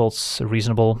 but Tybalt's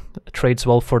reasonable. Trades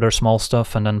well for their small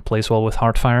stuff and then plays well with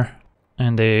Heartfire.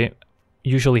 And they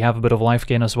usually have a bit of life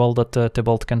gain as well that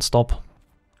Tybalt can stop.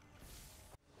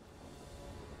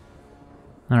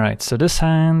 Alright, so this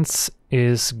hand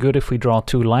is good if we draw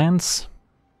 2 lands.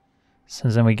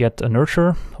 Since then we get a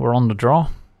Nurture, we're on the draw.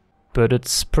 But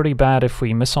it's pretty bad if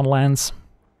we miss on lands.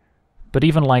 But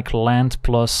even like land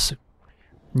plus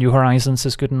New Horizons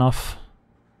is good enough.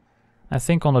 I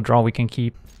think on the draw we can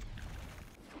keep.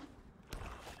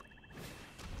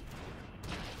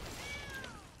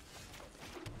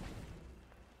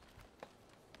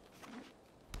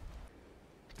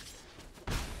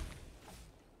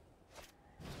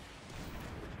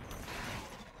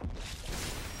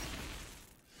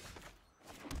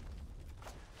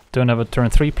 Don't have a turn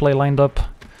 3 play lined up,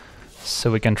 so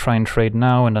we can try and trade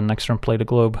now and then next turn play the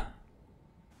Globe.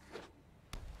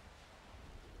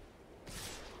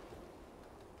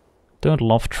 Don't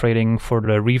love trading for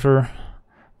the Reaver,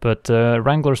 but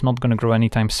Wrangler's not going to grow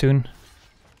anytime soon.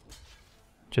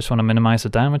 Just want to minimize the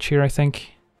damage here, I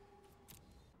think.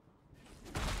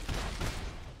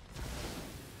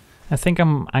 I think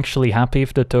I'm actually happy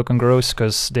if the token grows,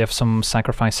 because they have some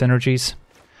sacrifice synergies.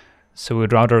 So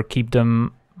we'd rather keep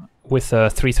them with a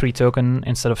 3/3 token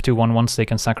instead of 2 1/1s they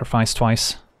can sacrifice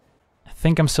twice. I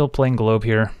think I'm still playing Globe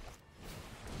here,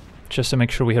 just to make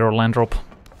sure we hit our land drop.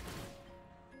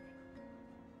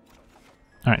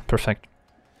 Alright, perfect.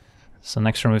 So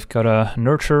next turn we've got a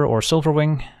Nurture or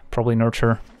Silverwing, probably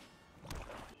Nurture.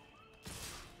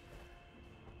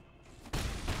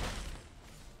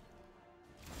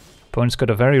 Opponent's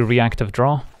got a very reactive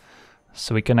draw,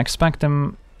 so we can expect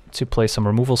him to play some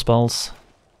removal spells,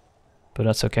 but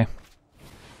that's okay.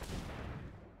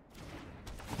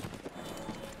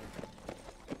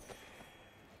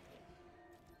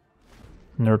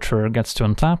 Nurture gets to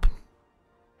untap.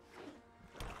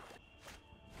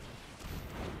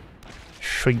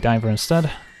 Shriek Diver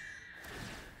instead.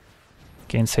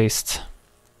 Gains haste.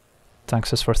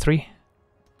 Attacks us for 3.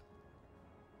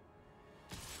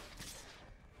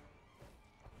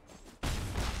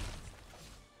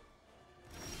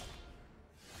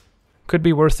 Could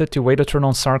be worth it to wait a turn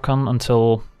on Sarkhan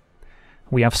until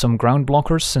we have some ground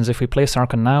blockers, since if we play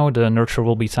Sarkhan now, the Nurture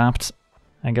will be tapped.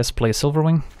 I guess play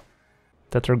Silverwing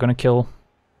that they're gonna kill.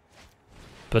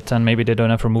 But then maybe they don't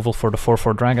have removal for the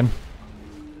 4/4 dragon.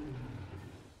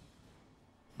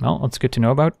 Well, that's good to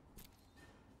know about.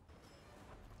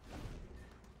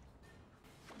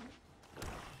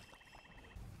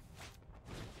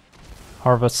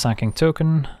 Harvest sacking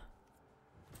token.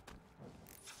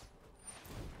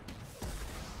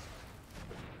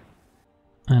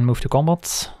 And move to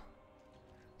combat.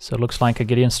 So it looks like a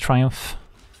Gideon's Triumph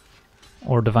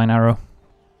or Divine Arrow,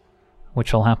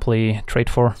 which I'll happily trade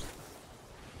for.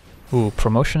 Ooh,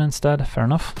 promotion instead, fair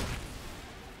enough.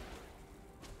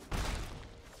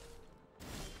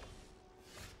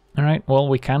 Alright, well,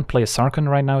 we can't play Sarkhan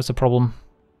right now is the problem.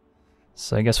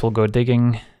 So I guess we'll go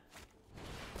digging,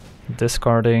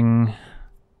 discarding,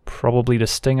 probably the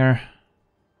Stinger.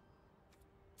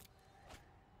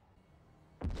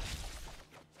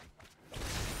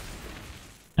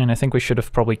 And I think we should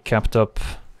have probably kept up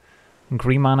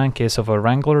green mana in case of a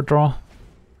Wrangler draw,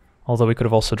 although we could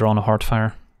have also drawn a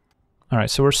Heartfire. Alright,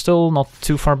 so we're still not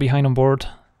too far behind on board,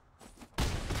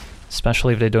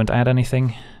 especially if they don't add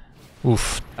anything.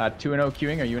 Oof. 2-0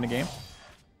 queuing, are you in a game?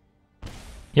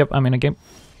 Yep, I'm in a game.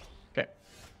 Okay.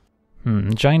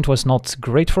 Giant was not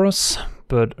great for us,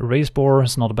 but Raise Boar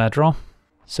is not a bad draw.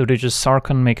 So they just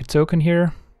Sarkhan, make a token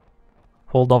here,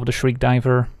 hold off the Shriek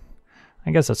Diver.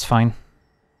 I guess that's fine,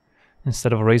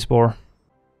 instead of a Raise Boar.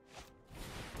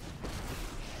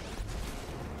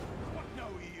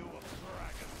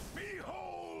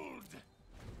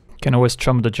 Can always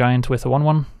chum the Giant with a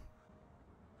 1/1.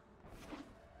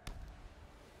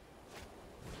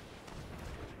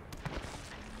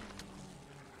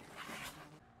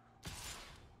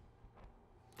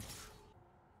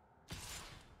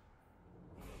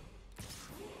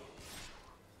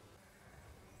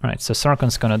 Alright, so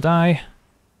Sarkhan's gonna die.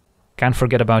 Can't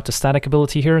forget about the static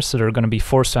ability here, so they're gonna be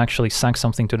forced to actually sack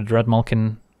something to the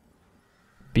Dreadmalkin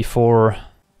before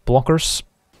blockers.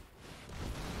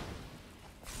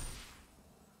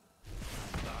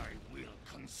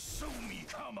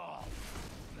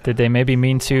 Did they maybe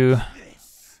mean to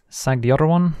sack the other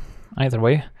one? Either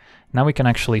way. Now we can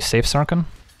actually save Sarkhan.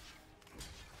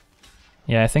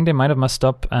 Yeah, I think they might have messed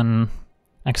up and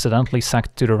accidentally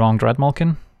sacked to the wrong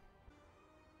Dreadmalkin.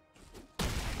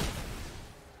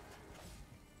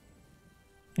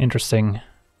 Interesting.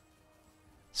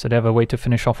 So they have a way to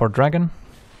finish off our dragon.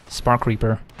 Spark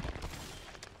Reaper.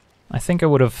 I think I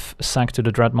would have sacked to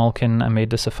the Dreadmalkin and made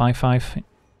this a 5-5.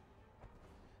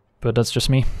 But that's just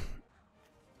me.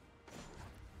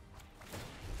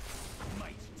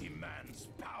 Might demands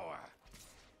power.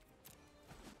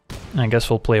 I guess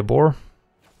we'll play a boar.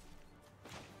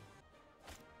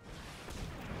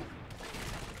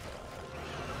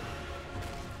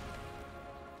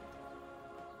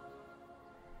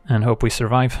 And hope we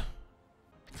survive.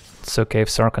 It's okay if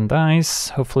Sarkhan dies.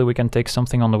 Hopefully we can take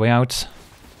something on the way out.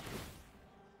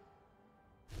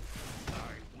 I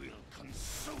will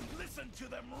consume. Listen to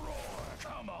them roar.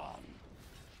 Come on.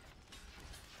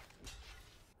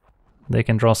 They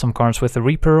can draw some cards with the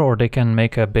Reaper, or they can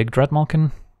make a big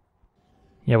Dreadmalkin.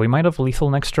 Yeah, we might have lethal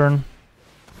next turn.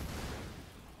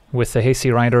 With the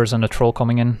Hasty Riders and the Troll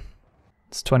coming in.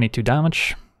 It's 22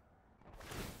 damage.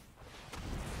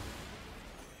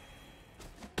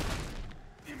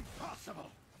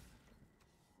 Impossible.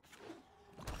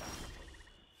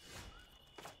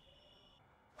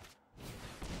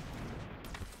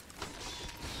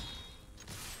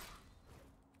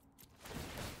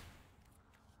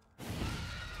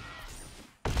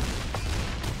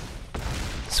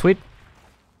 Sweet.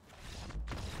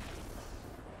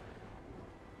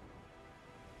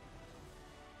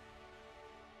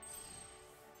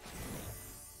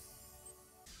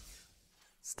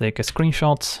 Let's take a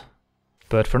screenshot.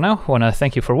 But for now, I want to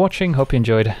thank you for watching, hope you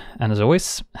enjoyed, and as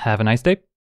always, have a nice day.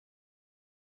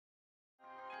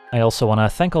 I also want to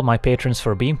thank all my patrons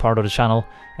for being part of the channel,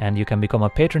 and you can become a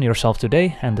patron yourself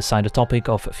today and decide the topic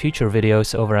of future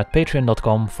videos over at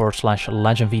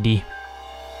patreon.com/LegenVD.